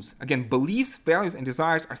choose. Again, beliefs, values, and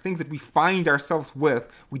desires are things that we find ourselves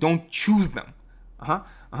with. We don't choose them.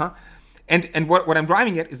 And what I'm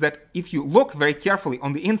driving at is that if you look very carefully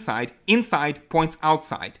on the inside points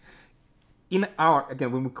outside.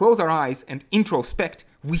 When we close our eyes and introspect,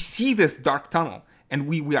 we see this dark tunnel, and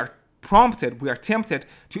we are tempted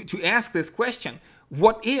to ask this question: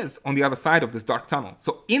 what is on the other side of this dark tunnel?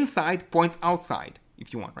 So inside points outside,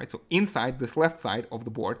 if you want, right? So inside, this left side of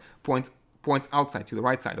the board points outside to the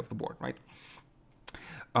right side of the board, right?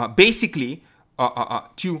 Basically,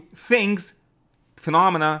 to things,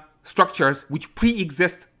 phenomena, structures which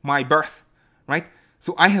pre-exist my birth, right?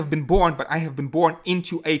 So I have been born, but I have been born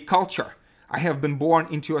into a culture. I have been born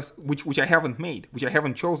into which I haven't made, which I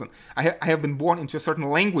haven't chosen. I have been born into a certain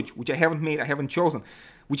language which I haven't made, I haven't chosen,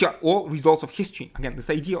 which are all results of history. Again,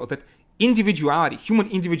 this idea that individuality, human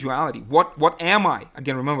individuality, what am I?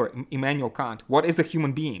 Again, remember Immanuel Kant, what is a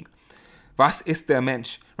human being? Was ist der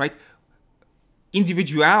Mensch, right?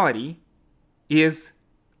 Individuality is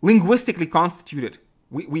linguistically constituted.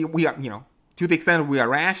 We are, to the extent that we are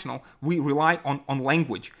rational, we rely on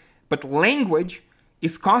language. But language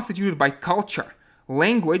is constituted by culture.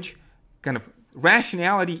 Language,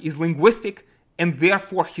 rationality is linguistic and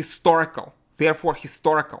therefore historical.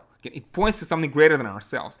 It points to something greater than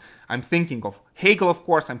ourselves. I'm thinking of Hegel, of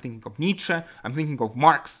course. I'm thinking of Nietzsche. I'm thinking of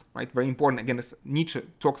Marx, right? Very important. Again, Nietzsche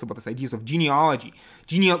talks about this ideas of genealogy.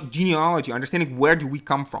 Genealogy, understanding where do we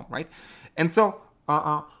come from, right? And so,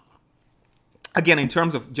 again, in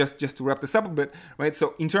terms of, just to wrap this up a bit, right?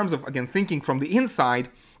 So in terms of, again, thinking from the inside,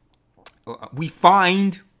 we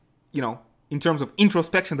find, in terms of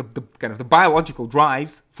introspection, the biological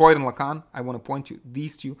drives, Freud and Lacan. I want to point to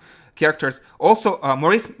these two characters. Also,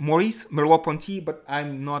 Maurice Merleau-Ponty, but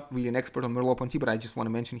I'm not really an expert on Merleau-Ponty, but I just want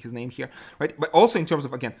to mention his name here, right? But also in terms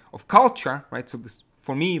of, again, of culture, right? So this,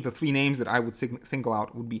 for me, the three names that I would single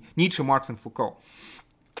out would be Nietzsche, Marx, and Foucault.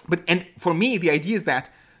 And for me, the idea is that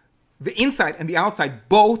the inside and the outside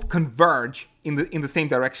both converge in the same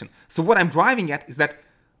direction. So what I'm driving at is that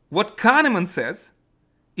what Kahneman says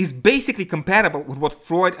is basically compatible with what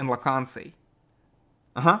Freud and Lacan say.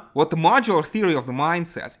 What the modular theory of the mind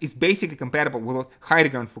says is basically compatible with what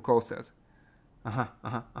Heidegger and Foucault says.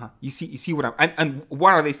 You see what and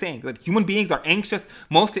what are they saying? That human beings are anxious,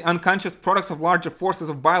 mostly unconscious products of larger forces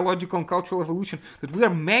of biological and cultural evolution, that we are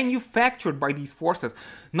manufactured by these forces,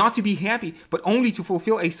 not to be happy, but only to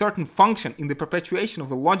fulfill a certain function in the perpetuation of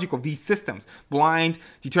the logic of these systems, blind,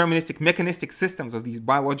 deterministic, mechanistic systems of these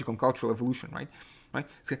biological and cultural evolution, right?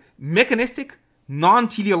 So mechanistic,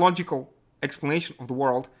 non-teleological explanation of the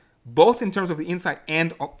world, both in terms of the inside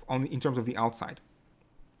and in terms of the outside.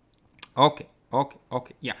 Okay,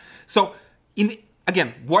 yeah. So,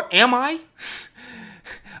 again, what am I?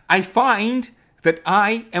 I find that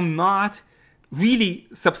I am not really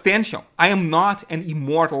substantial. I am not an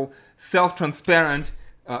immortal, self-transparent,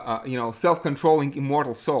 self-controlling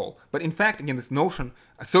immortal soul. But in fact, again, this notion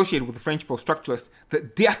associated with the French post-structuralists, the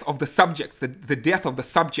death of the subjects, the death of the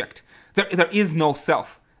subject, there is no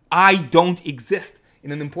self. I don't exist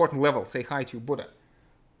in an important level. Say hi to Buddha.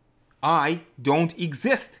 I don't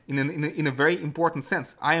exist in a very important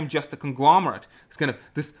sense. I am just a conglomerate. It's kind of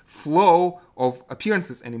this flow of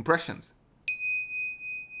appearances and impressions.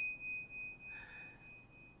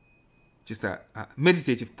 Just a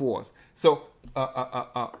meditative pause. So,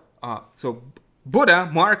 so Buddha,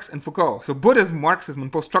 Marx, and Foucault. So Buddhism, Marxism,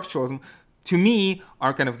 and post-structuralism, to me,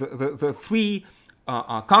 are kind of the three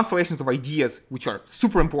constellations of ideas which are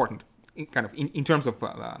super important, in terms of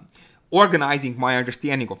organizing my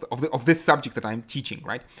understanding of this subject that I'm teaching,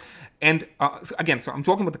 right? And so I'm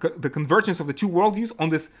talking about the convergence of the two worldviews on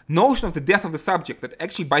this notion of the death of the subject, that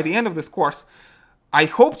actually by the end of this course, I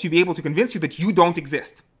hope to be able to convince you that you don't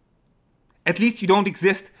exist. At least you don't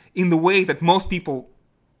exist in the way that most people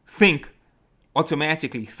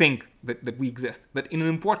automatically think that we exist. That in an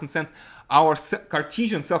important sense, our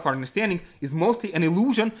Cartesian self-understanding is mostly an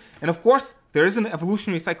illusion. And of course, there is an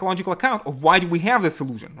evolutionary psychological account of why do we have this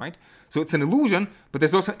illusion, right? So it's an illusion, but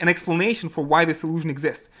there's also an explanation for why this illusion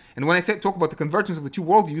exists. And when I talk about the convergence of the two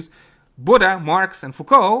worldviews, Buddha, Marx, and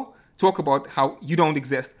Foucault talk about how you don't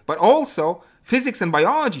exist, but also physics and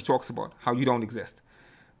biology talks about how you don't exist.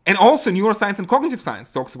 And also neuroscience and cognitive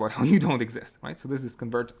science talks about how you don't exist, right? So this is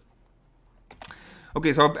convergence.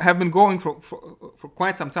 Okay, so I have been going for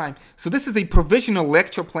quite some time. So this is a provisional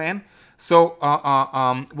lecture plan. So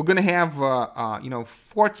we're going to have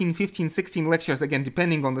 14, 15, 16 lectures, again,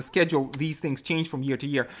 depending on the schedule. These things change from year to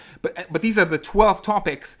year. But these are the 12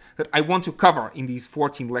 topics that I want to cover in these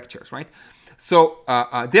 14 lectures, right? So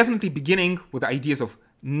definitely beginning with the ideas of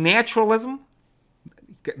naturalism,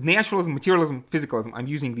 materialism, physicalism. I'm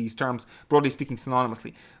using these terms, broadly speaking,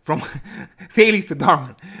 synonymously, from Thales to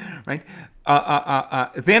Darwin, right?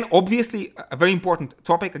 Then, obviously, a very important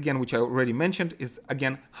topic, again, which I already mentioned, is,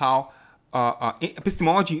 again, how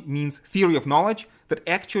epistemology means theory of knowledge, that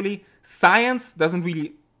actually science doesn't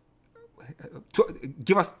really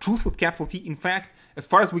give us truth with capital T. In fact, as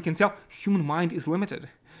far as we can tell, human mind is limited.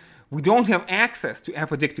 We don't have access to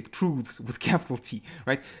apodictic truths with capital T,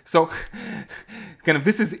 right? So,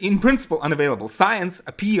 this is in principle unavailable. Science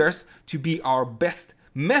appears to be our best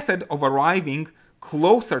method of arriving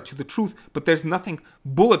closer to the truth, but there's nothing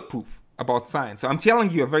bulletproof about science. So I'm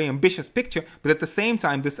telling you a very ambitious picture, but at the same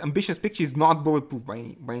time, this ambitious picture is not bulletproof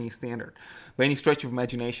by any standard, by any stretch of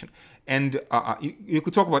imagination. And you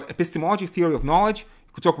could talk about epistemology, theory of knowledge.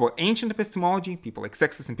 You could talk about ancient epistemology, people like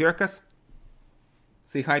Sextus Empiricus.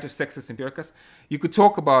 Say hi to Sextus Empiricus. You could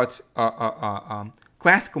talk about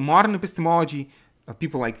classical modern epistemology,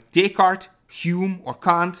 people like Descartes, Hume, or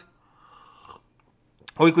Kant.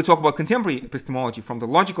 Or you could talk about contemporary epistemology from the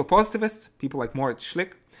logical positivists, people like Moritz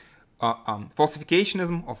Schlick,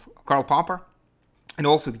 falsificationism of Karl Popper, and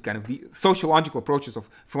also the sociological approaches of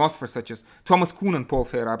philosophers such as Thomas Kuhn and Paul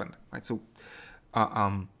Feyerabend. Right? So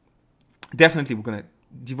definitely we're going to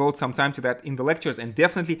devote some time to that in the lectures, and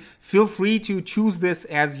definitely feel free to choose this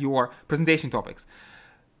as your presentation topics.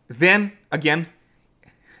 Then, again,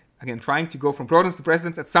 trying to go from protons to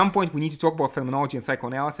presidents, at some point we need to talk about phenomenology and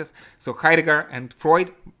psychoanalysis. So Heidegger and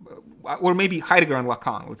Freud, or maybe Heidegger and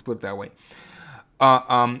Lacan, let's put it that way.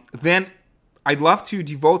 Then I'd love to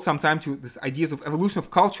devote some time to these ideas of evolution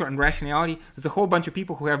of culture and rationality. There's a whole bunch of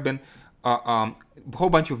people who have been a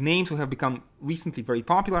whole bunch of names who have become recently very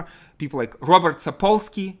popular. People like Robert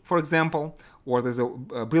Sapolsky, for example, or there's a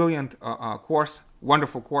brilliant course,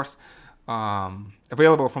 wonderful course,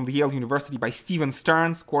 available from the Yale University by Stephen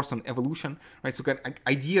Stern's course on evolution, right? So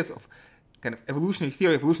ideas of evolutionary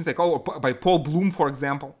theory, evolution psychology, by Paul Bloom, for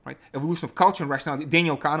example, right? Evolution of culture and rationality,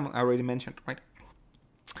 Daniel Kahneman, I already mentioned, right?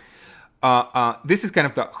 This is kind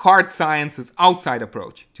of the hard sciences outside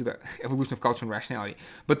approach to the evolution of culture and rationality.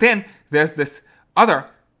 But then there's this other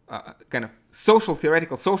kind of social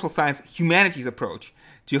theoretical, social science, humanities approach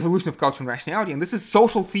to evolution of culture and rationality, and this is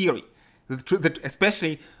social theory. That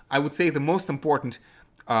especially, I would say, the most important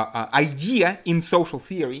idea in social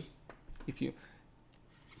theory. If you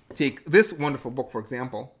take this wonderful book, for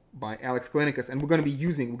example, by Alex Kallinickas, and we're going to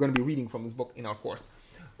be reading from this book in our course.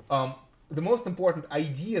 The most important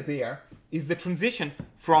idea there is the transition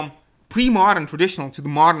from pre-modern traditional to the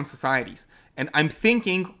modern societies. And I'm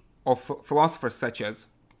thinking of philosophers such as,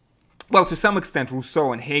 well, to some extent,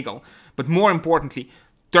 Rousseau and Hegel, but more importantly,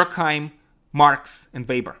 Durkheim, Marx, and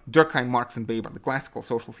Weber. Durkheim, Marx, and Weber, the classical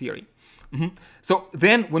social theory. So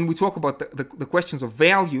then when we talk about the questions of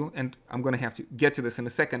value, and I'm going to have to get to this in a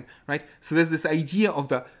second, right? So there's this idea of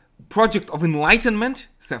the project of enlightenment.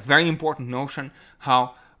 It's a very important notion,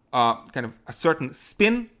 how kind of a certain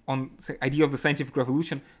spin on the idea of the scientific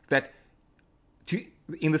revolution, that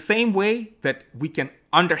in the same way that we can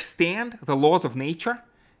understand the laws of nature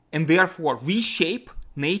and therefore reshape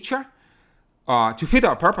nature to fit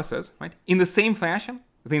our purposes, right? In the same fashion,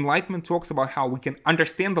 the Enlightenment talks about how we can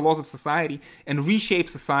understand the laws of society and reshape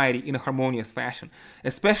society in a harmonious fashion,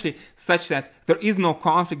 especially such that there is no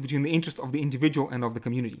conflict between the interests of the individual and of the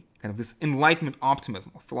community. Kind of this Enlightenment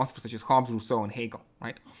optimism of philosophers such as Hobbes, Rousseau, and Hegel,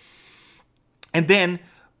 right? And then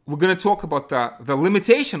we're going to talk about the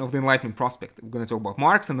limitation of the Enlightenment prospect. We're going to talk about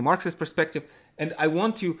Marx and the Marxist perspective. And I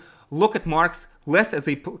want to look at Marx less as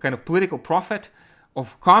a kind of political prophet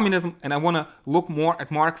of communism, and I want to look more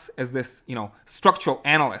at Marx as this, structural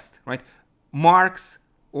analyst, right? Marx,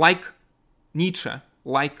 like Nietzsche,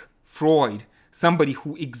 like Freud, somebody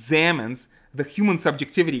who examines the human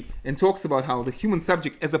subjectivity and talks about how the human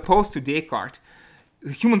subject, as opposed to Descartes,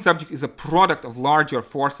 the human subject is a product of larger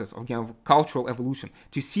forces of cultural evolution.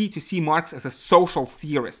 To see Marx as a social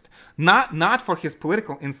theorist, not for his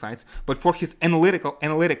political insights, but for his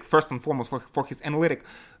analytic first and foremost, for his analytic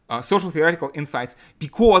social theoretical insights,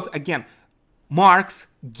 because again, Marx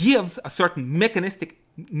gives a certain mechanistic,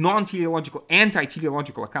 non-teleological,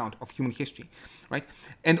 anti-teleological account of human history, right?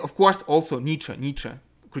 And of course, also Nietzsche,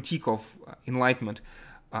 critique of Enlightenment,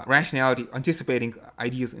 rationality, anticipating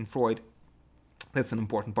ideas in Freud. That's an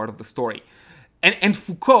important part of the story. And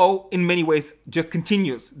Foucault, in many ways, just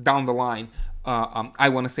continues down the line. I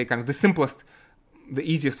want to say kind of the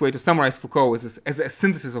easiest way to summarize Foucault is as a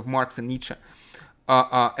synthesis of Marx and Nietzsche.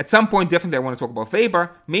 At some point, definitely, I want to talk about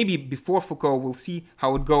Weber. Maybe before Foucault, we'll see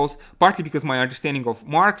how it goes, partly because my understanding of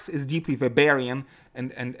Marx is deeply Weberian,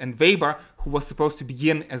 and Weber, who was supposed to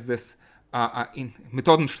begin as this in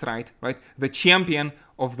Methodenstreit, right, the champion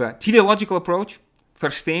of the teleological approach,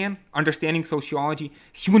 Verstehen, understanding sociology,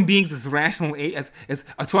 human beings as rational, as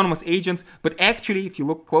autonomous agents. But actually, if you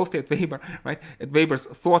look closely at Weber, right, at Weber's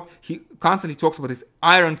thought, he constantly talks about his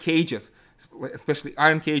iron cages, especially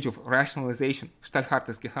iron cage of rationalization,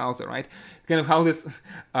 Stahlhartes Gehäuse, right? Kind of how this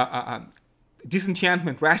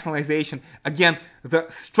disenchantment, rationalization, again, the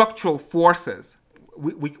structural forces,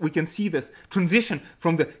 we can see this transition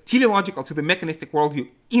from the teleological to the mechanistic worldview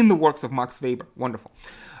in the works of Max Weber. Wonderful.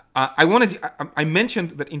 I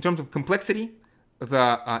mentioned that in terms of complexity,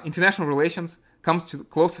 the international relations comes to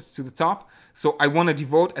closest to the top. So I want to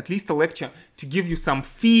devote at least a lecture to give you some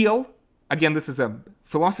feel. Again, this is a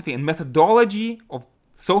philosophy and methodology of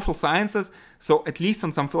social sciences. So at least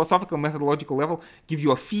on some philosophical methodological level, give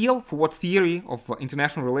you a feel for what theory of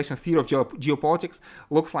international relations, theory of geopolitics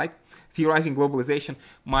looks like. Theorising Globalisation.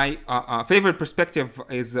 My favorite perspective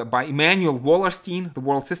is by Immanuel Wallerstein, the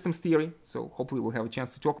world systems theory. So hopefully we'll have a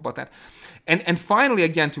chance to talk about that. And finally,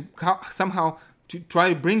 again, to somehow to try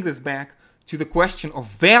to bring this back to the question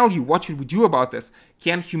of value. What should we do about this?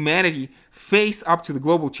 Can humanity face up to the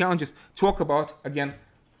global challenges? Talk about, again,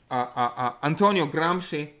 Antonio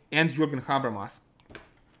Gramsci and Jürgen Habermas.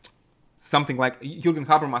 Something like Jürgen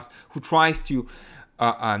Habermas, who tries to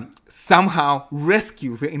somehow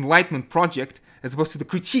rescue the Enlightenment project as opposed to the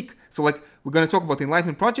critique. So like, we're going to talk about the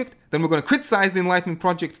Enlightenment project, then we're going to criticize the Enlightenment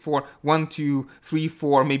project for 1, 2, 3,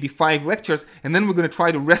 4, maybe 5 lectures, and then we're going to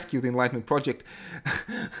try to rescue the Enlightenment project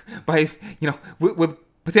by, with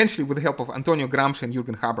potentially with the help of Antonio Gramsci and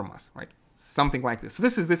Jürgen Habermas, right? Something like this. So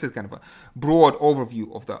this is kind of a broad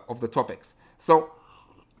overview of the topics. So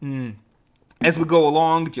as we go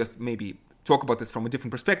along, just maybe talk about this from a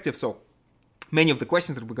different perspective. So many of the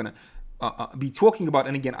questions that we're going to be talking about,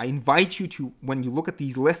 and again, I invite you to, when you look at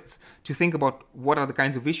these lists, to think about what are the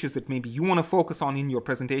kinds of issues that maybe you want to focus on in your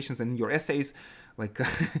presentations and in your essays, like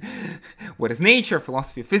what is nature,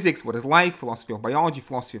 philosophy of physics, what is life, philosophy of biology,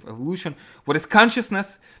 philosophy of evolution, what is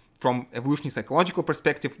consciousness, from evolutionary psychological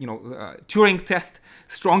perspective, Turing test,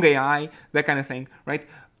 strong AI, that kind of thing, right?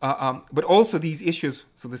 But also these issues.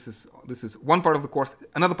 So this is one part of the course.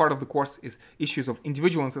 Another part of the course is issues of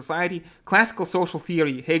individual and society, classical social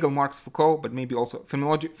theory, Hegel, Marx, Foucault, but maybe also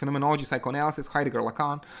phenomenology, psychoanalysis, Heidegger,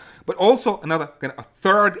 Lacan. But also a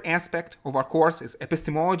third aspect of our course is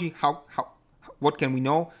epistemology. What can we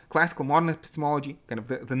know? Classical modern epistemology, kind of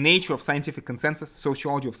the nature of scientific consensus,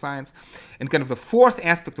 sociology of science. And kind of the fourth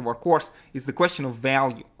aspect of our course is the question of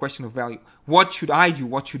value. What should I do?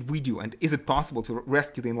 What should we do? And is it possible to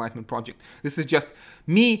rescue the Enlightenment project? This is just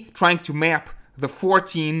me trying to map the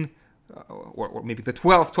 14 or maybe the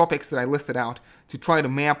 12 topics that I listed out to try to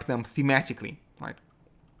map them thematically, right?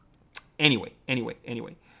 Anyway,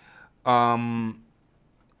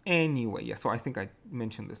 yeah, so I think I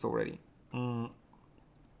mentioned this already. I'm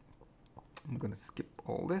going to skip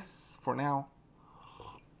all this for now.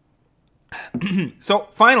 So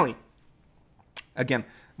finally, again,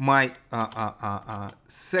 my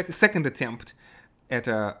second attempt at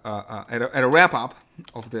a wrap-up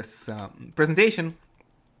of this presentation,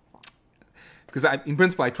 because in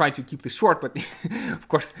principle I tried to keep this short, but of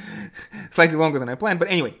course slightly longer than I planned. But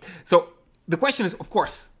anyway, so the question is, of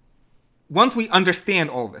course, once we understand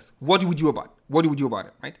all of this, what do we do about it? What do we do about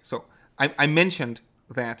it, right? So I mentioned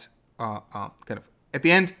that kind of at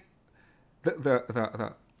the end,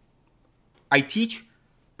 I teach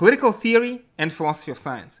political theory and philosophy of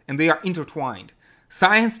science, and they are intertwined.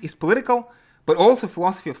 Science is political, but also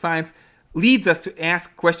philosophy of science leads us to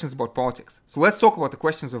ask questions about politics. So let's talk about the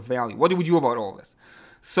questions of value. What do we do about all this?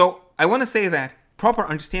 So I want to say that proper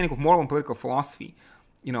understanding of moral and political philosophy,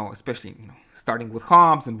 especially starting with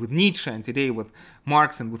Hobbes and with Nietzsche and today with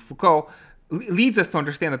Marx and with Foucault, leads us to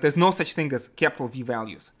understand that there's no such thing as capital V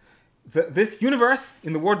values. This universe,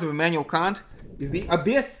 in the words of Immanuel Kant, is the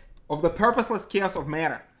abyss of the purposeless chaos of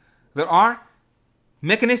matter. There are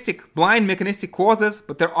blind mechanistic causes,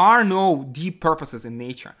 but there are no deep purposes in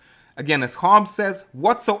nature. Again, as Hobbes says,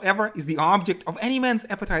 whatsoever is the object of any man's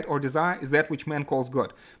appetite or desire is that which man calls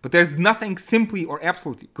good. But there's nothing simply or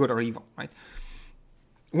absolutely good or evil, right?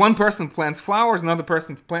 One person plants flowers, another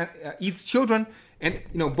person eats children, and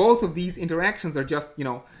both of these interactions are just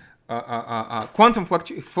quantum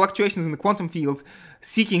fluctuations in the quantum fields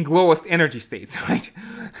seeking lowest energy states, right?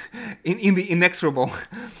 in the inexorable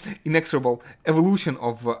evolution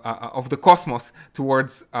of the cosmos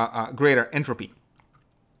towards greater entropy,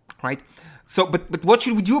 right? So, but what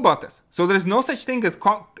should we do about this? So there's no such thing as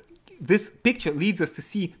this picture leads us to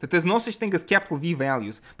see that there's no such thing as capital V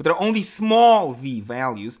values, but there are only small v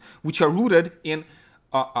values which are rooted in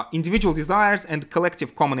individual desires and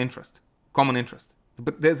collective common interest.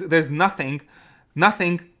 But there's nothing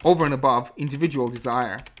over and above individual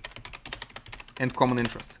desire and common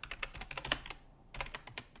interest.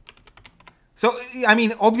 So, I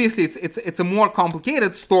mean, obviously, it's a more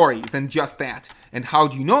complicated story than just that. And how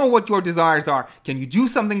do you know what your desires are? Can you do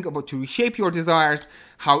something to reshape your desires?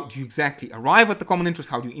 How do you exactly arrive at the common interest?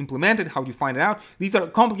 How do you implement it? How do you find it out? These are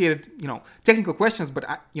complicated, technical questions, but,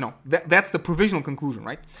 that's the provisional conclusion,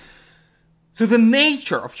 right? So the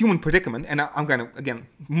nature of human predicament, and I'm going to, again,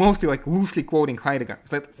 mostly loosely quoting Heidegger,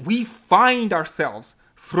 is that we find ourselves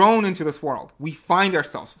thrown into this world. We find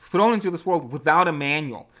ourselves thrown into this world without a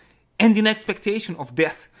manual and in expectation of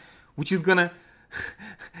death, which is going to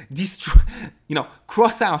destroy,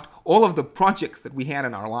 cross out all of the projects that we had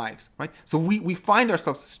in our lives, right? So we find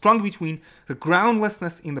ourselves strung between the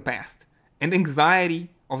groundlessness in the past and anxiety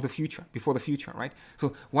of the future, before the future, right?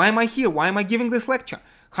 So why am I here? Why am I giving this lecture?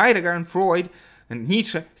 Heidegger and Freud and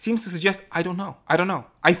Nietzsche seems to suggest, I don't know.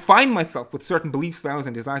 I find myself with certain beliefs, values,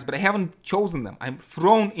 and desires, but I haven't chosen them. I'm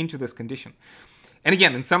thrown into this condition. And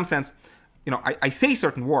again, in some sense, I say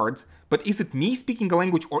certain words, but is it me speaking a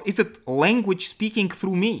language, or is it language speaking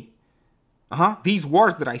through me? These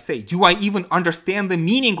words that I say, do I even understand the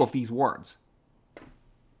meaning of these words?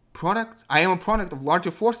 I am a product of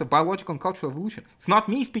larger force of biological and cultural evolution. It's not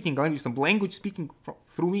me speaking a language, it's language speaking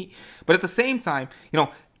through me. But at the same time,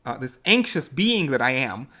 this anxious being that I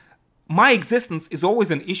am, my existence is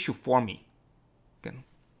always an issue for me. Again,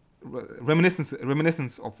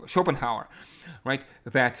 reminiscence of Schopenhauer, right?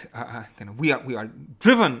 That we are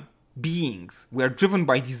driven beings. We are driven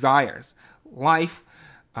by desires. Life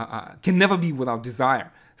can never be without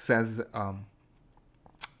desire, says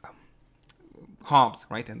Hobbes,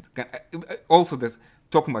 right? And also this,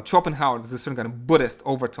 talking about Schopenhauer, there's a certain kind of Buddhist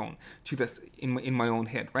overtone to this in my own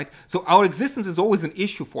head, right? So our existence is always an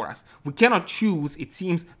issue for us. We cannot choose, it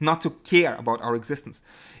seems, not to care about our existence.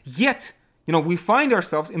 Yet, we find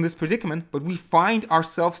ourselves in this predicament, but we find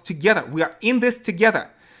ourselves together. We are in this together.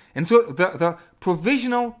 And so the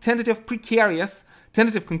provisional, tentative, precarious,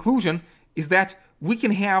 tentative conclusion is that we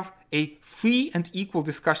can have a free and equal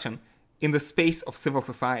discussion in the space of civil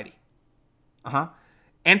society.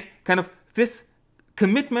 And kind of this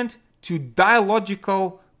commitment to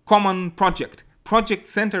dialogical common project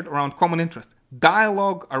centered around common interest,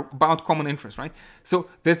 dialogue about common interest, right? So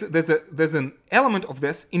there's an element of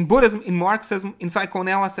this in Buddhism, in Marxism, in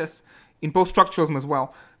psychoanalysis, in post-structuralism as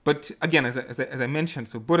well. But again, as I mentioned,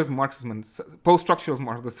 so Buddhism, Marxism, and post-structuralism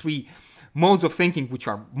are the three modes of thinking which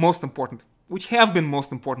are most important, which have been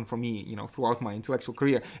most important for me, throughout my intellectual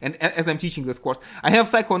career. And as I'm teaching this course, I have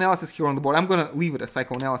psychoanalysis here on the board. I'm going to leave it as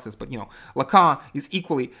psychoanalysis, but Lacan is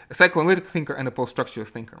equally a psychoanalytic thinker and a post-structuralist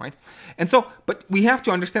thinker, right? And so, but we have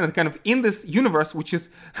to understand that kind of in this universe, which is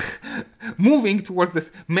moving towards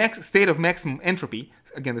this state of maximum entropy.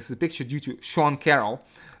 Again, this is a picture due to Sean Carroll,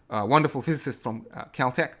 a wonderful physicist from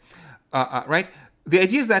Caltech, right? The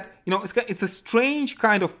idea is that, it's a strange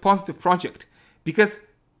kind of positive project because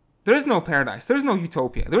there is no paradise, there is no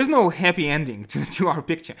utopia, there is no happy ending to our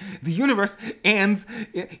picture. The universe ends,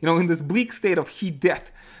 in this bleak state of heat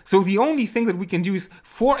death. So the only thing that we can do is,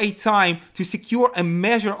 for a time, to secure a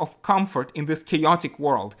measure of comfort in this chaotic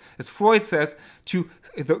world. As Freud says,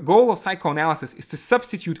 the goal of psychoanalysis is to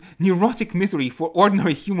substitute neurotic misery for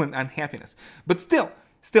ordinary human unhappiness. But still,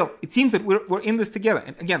 it seems that we're in this together.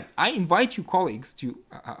 And again, I invite you, colleagues, to,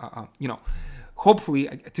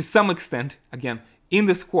 hopefully, to some extent, again, in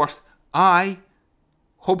this course,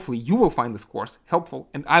 hopefully you will find this course helpful,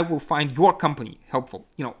 and I will find your company helpful,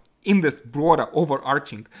 in this broader,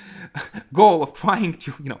 overarching goal of trying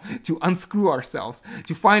to unscrew ourselves,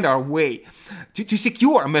 to find our way, to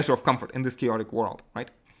secure a measure of comfort in this chaotic world, right?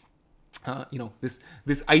 This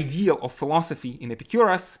ideal of philosophy in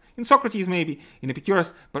Epicurus, in Socrates maybe, in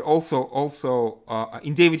Epicurus, but also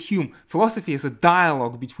in David Hume. Philosophy is a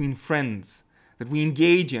dialogue between friends that we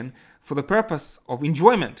engage in for the purpose of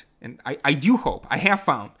enjoyment. And I do hope, I have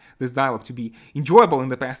found this dialogue to be enjoyable in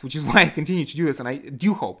the past, which is why I continue to do this, and I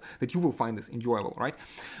do hope that you will find this enjoyable, right?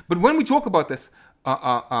 But when we talk about this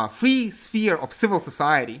free sphere of civil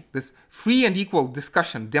society, this free and equal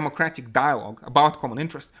discussion, democratic dialogue about common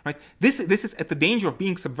interest, right? This is at the danger of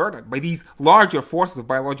being subverted by these larger forces of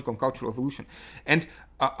biological and cultural evolution. And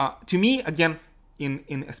to me, again,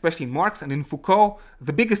 especially in Marx and in Foucault,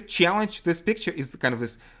 the biggest challenge to this picture is kind of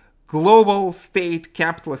this global state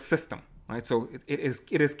capitalist system, right? So it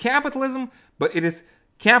is capitalism, but it is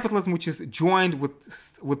capitalism which is joined with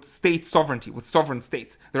state sovereignty, with sovereign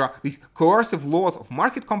states. There are these coercive laws of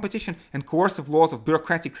market competition and coercive laws of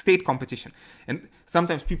bureaucratic state competition. And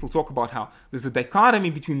sometimes people talk about how there's a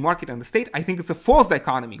dichotomy between market and the state. I think it's a false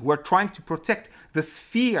dichotomy. We're trying to protect the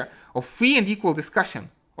sphere of free and equal discussion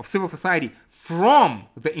of civil society from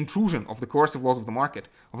the intrusion of the coercive laws of the market,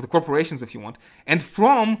 of the corporations, if you want, and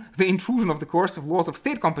from the intrusion of the coercive laws of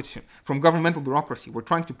state competition, from governmental bureaucracy. We're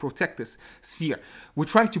trying to protect this sphere. We're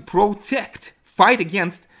trying to fight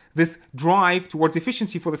against this drive towards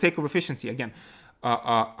efficiency for the sake of efficiency. Again,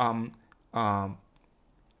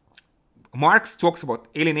 Marx talks about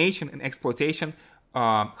alienation and exploitation.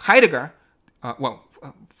 Heidegger,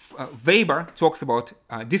 Weber talks about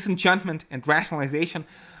disenchantment and rationalization.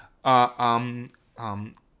 Heidegger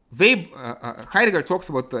talks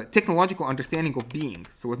about the technological understanding of being.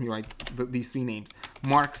 So let me write these three names: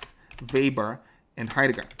 Marx, Weber, and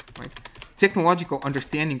Heidegger. Right? Technological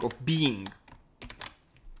understanding of being.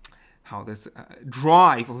 How this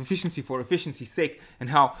drive of efficiency for efficiency's sake, and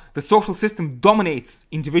how the social system dominates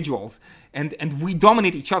individuals, and we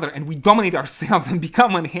dominate each other, and we dominate ourselves and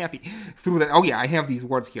become unhappy through that. Oh yeah, I have these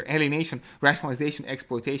words here: alienation, rationalization,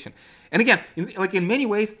 exploitation. And again, in many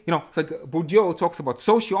ways, it's like Bourdieu talks about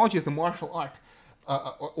sociology as a martial art.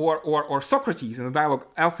 Or Socrates in the dialogue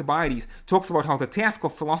Alcibiades talks about how the task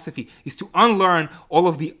of philosophy is to unlearn all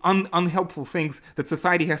of the unhelpful things that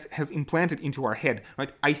society has implanted into our head.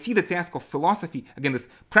 Right? I see the task of philosophy, again, this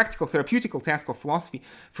practical, therapeutical task of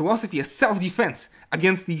philosophy as self-defense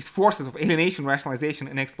against these forces of alienation, rationalization,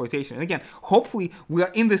 and exploitation. And again, hopefully we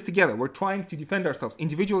are in this together. We're trying to defend ourselves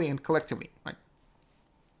individually and collectively. Right?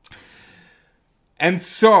 And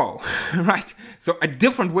so, right, so a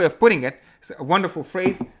different way of putting it, a wonderful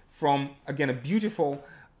phrase from, again, a beautiful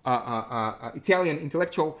Italian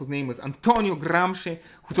intellectual whose name was Antonio Gramsci,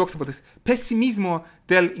 who talks about this pessimismo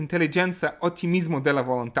dell'intelligenza, ottimismo della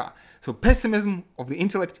volontà. So pessimism of the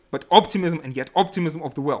intellect, but optimism, and yet optimism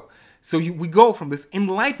of the will. So we go from this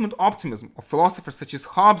Enlightenment optimism of philosophers such as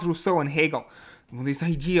Hobbes, Rousseau, and Hegel, this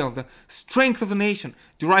idea of the strength of the nation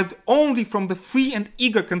derived only from the free and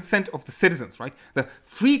eager consent of the citizens, right? The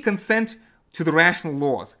free consent to the rational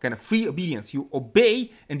laws, kind of free obedience. You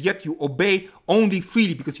obey, and yet you obey only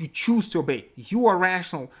freely because you choose to obey. You are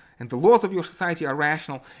rational, and the laws of your society are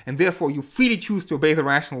rational, and therefore you freely choose to obey the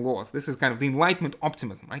rational laws. This is kind of the Enlightenment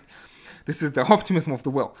optimism, right? This is the optimism of the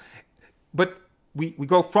will. But we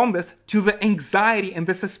go from this to the anxiety and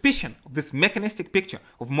the suspicion of this mechanistic picture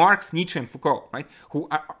of Marx, Nietzsche, and Foucault, right? Who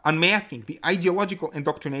are unmasking the ideological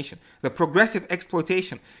indoctrination, the progressive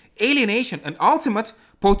exploitation, alienation, and ultimate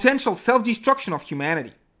potential self-destruction of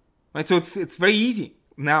humanity, right? So it's very easy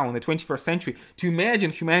now in the 21st century to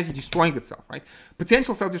imagine humanity destroying itself, right?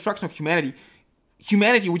 Potential self-destruction of humanity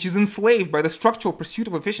which is enslaved by the structural pursuit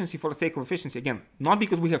of efficiency for the sake of efficiency. Again, not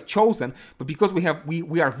because we have chosen, but because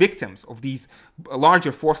we are victims of these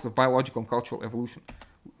larger forces of biological and cultural evolution,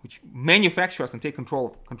 which manufacture us and take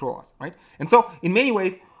control us, right? And so, in many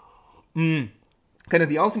ways, kind of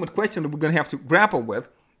the ultimate question that we're going to have to grapple with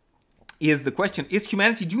is the question: is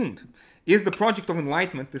humanity doomed? Is the project of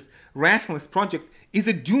enlightenment, this rationalist project, is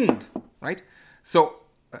it doomed, right? So,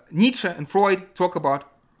 Nietzsche and Freud talk about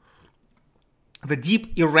the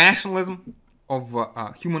deep irrationalism of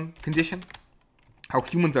human condition, how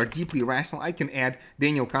humans are deeply irrational. I can add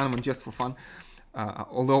Daniel Kahneman just for fun,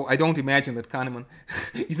 although I don't imagine that Kahneman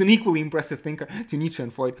is an equally impressive thinker to Nietzsche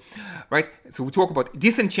and Freud, right? So we talk about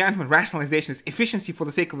disenchantment, rationalization, efficiency for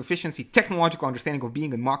the sake of efficiency, technological understanding of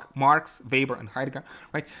being in Marx, Weber, and Heidegger,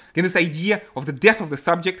 right? Then this idea of the death of the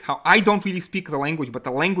subject, how I don't really speak the language, but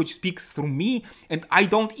the language speaks through me, and I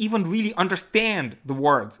don't even really understand the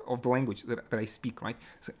words of the language that I speak, right?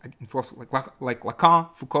 So like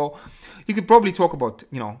Lacan, Foucault, you could probably talk about,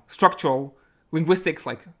 structural linguistics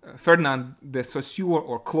like Ferdinand de Saussure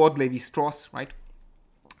or Claude Lévi-Strauss, right?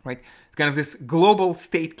 It's kind of this global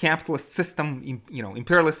state capitalist system,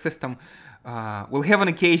 imperialist system. We'll have an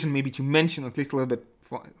occasion maybe to mention at least a little bit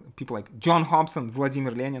people like John Hobbes and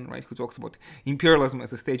Vladimir Lenin, right, who talks about imperialism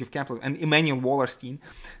as a stage of capitalism, and Emanuel Wallerstein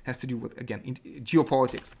has to do with, again,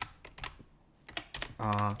 geopolitics,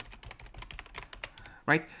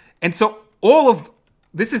 right? And so all of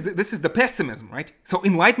this is the pessimism, right? So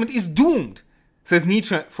enlightenment is doomed, says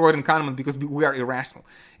Nietzsche, Freud, and Kahneman, because we are irrational.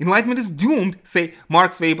 Enlightenment is doomed, say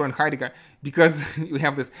Marx, Weber, and Heidegger, because we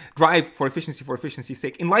have this drive for efficiency's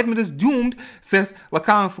sake. Enlightenment is doomed, says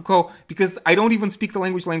Lacan and Foucault, because I don't even speak the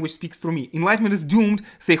language speaks through me. Enlightenment is doomed,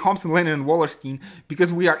 say Hobbes and Lenin and Wallerstein,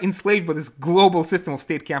 because we are enslaved by this global system of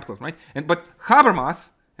state capitalism, right? But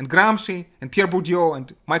Habermas and Gramsci and Pierre Bourdieu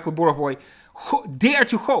and Michael Bourdieu dare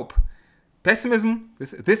to hope. Pessimism,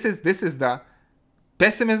 this is the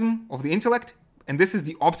pessimism of the intellect, and this is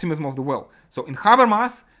the optimism of the will. So in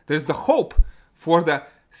Habermas, there's the hope for the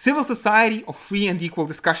civil society of free and equal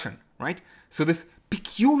discussion, right? So this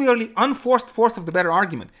peculiarly unforced force of the better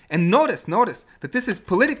argument. And notice that this is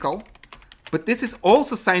political, but this is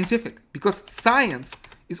also scientific, because science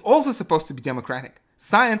is also supposed to be democratic.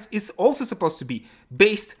 Science is also supposed to be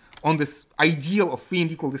based on this ideal of free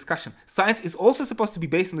and equal discussion. Science is also supposed to be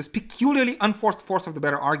based on this peculiarly unforced force of the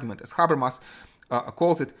better argument, as Habermas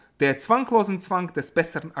calls it, der zwanglosen Zwang des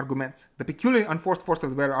besseren Arguments, the peculiarly unforced force of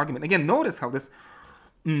the better argument. Again, notice how this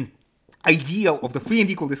ideal of the free and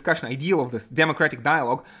equal discussion, ideal of this democratic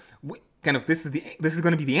dialogue, this is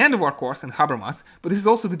going to be the end of our course in Habermas, but this is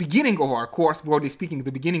also the beginning of our course, broadly speaking,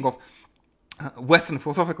 the beginning of Western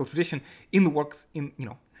philosophical tradition in the works in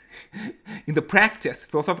the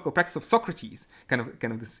philosophical practice of Socrates.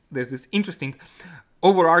 There's this interesting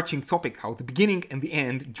overarching topic, how the beginning and the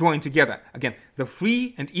end join together. Again, the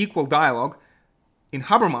free and equal dialogue in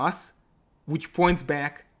Habermas, which points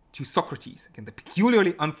back to Socrates. Again, the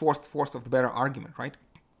peculiarly unforced force of the better argument, right?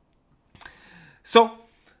 So,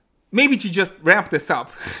 maybe to just wrap this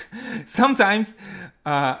up, sometimes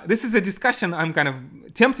this is a discussion I'm kind of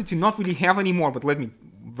tempted to not really have anymore, but let me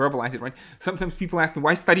verbalize it, right? Sometimes people ask me,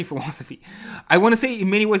 why study philosophy? I want to say, in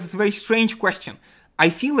many ways, it's a very strange question. I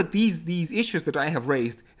feel that these issues that I have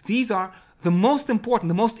raised, these are the most important,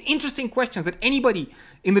 the most interesting questions that anybody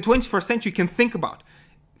in the 21st century can think about.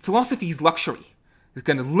 Philosophy is luxury. It's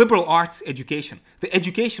kind of liberal arts education, the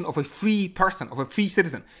education of a free person, of a free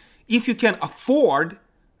citizen. If you can afford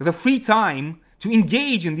the free time to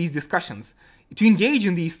engage in these discussions, to engage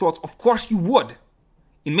in these thoughts, of course you would.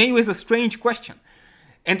 In many ways, a strange question.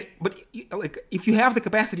 But if you have the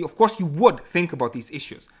capacity, of course you would think about these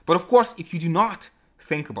issues. But of course, if you do not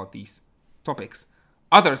think about these topics,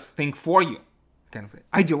 others think for you. Kind of the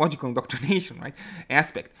ideological indoctrination, right?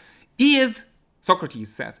 Aspect.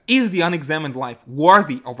 Socrates says, is the unexamined life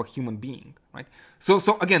worthy of a human being, right? So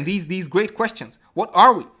again, these great questions. What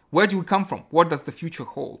are we? Where do we come from? What does the future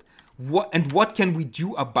hold? What can we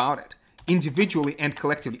do about it, individually and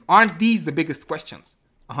collectively? Aren't these the biggest questions?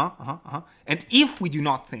 And if we do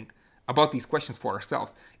not think about these questions for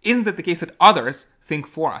ourselves, isn't it the case that others think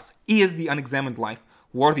for us? Is the unexamined life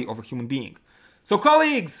worthy of a human being? So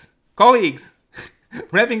colleagues,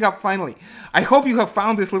 wrapping up finally, I hope you have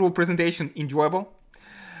found this little presentation enjoyable.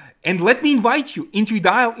 And let me invite you into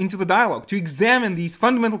the dialogue to examine these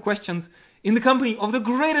fundamental questions in the company of the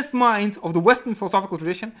greatest minds of the Western philosophical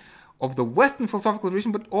tradition,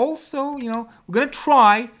 but also, we're going to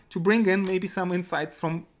try to bring in maybe some insights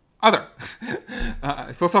from other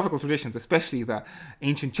philosophical traditions, especially the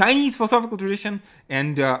ancient Chinese philosophical tradition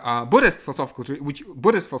and Buddhist philosophical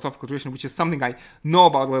tradition, which is something I know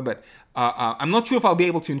about a little bit. I'm not sure if I'll be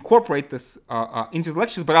able to incorporate this into the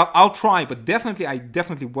lectures, but I'll try. But I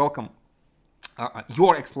definitely welcome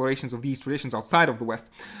your explorations of these traditions outside of the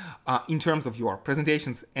West in terms of your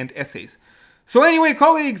presentations and essays. So anyway,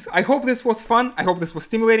 colleagues, I hope this was fun. I hope this was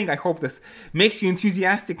stimulating. I hope this makes you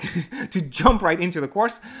enthusiastic to jump right into the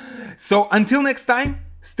course. So until next time,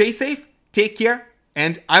 stay safe, take care,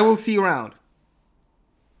 and I will see you around.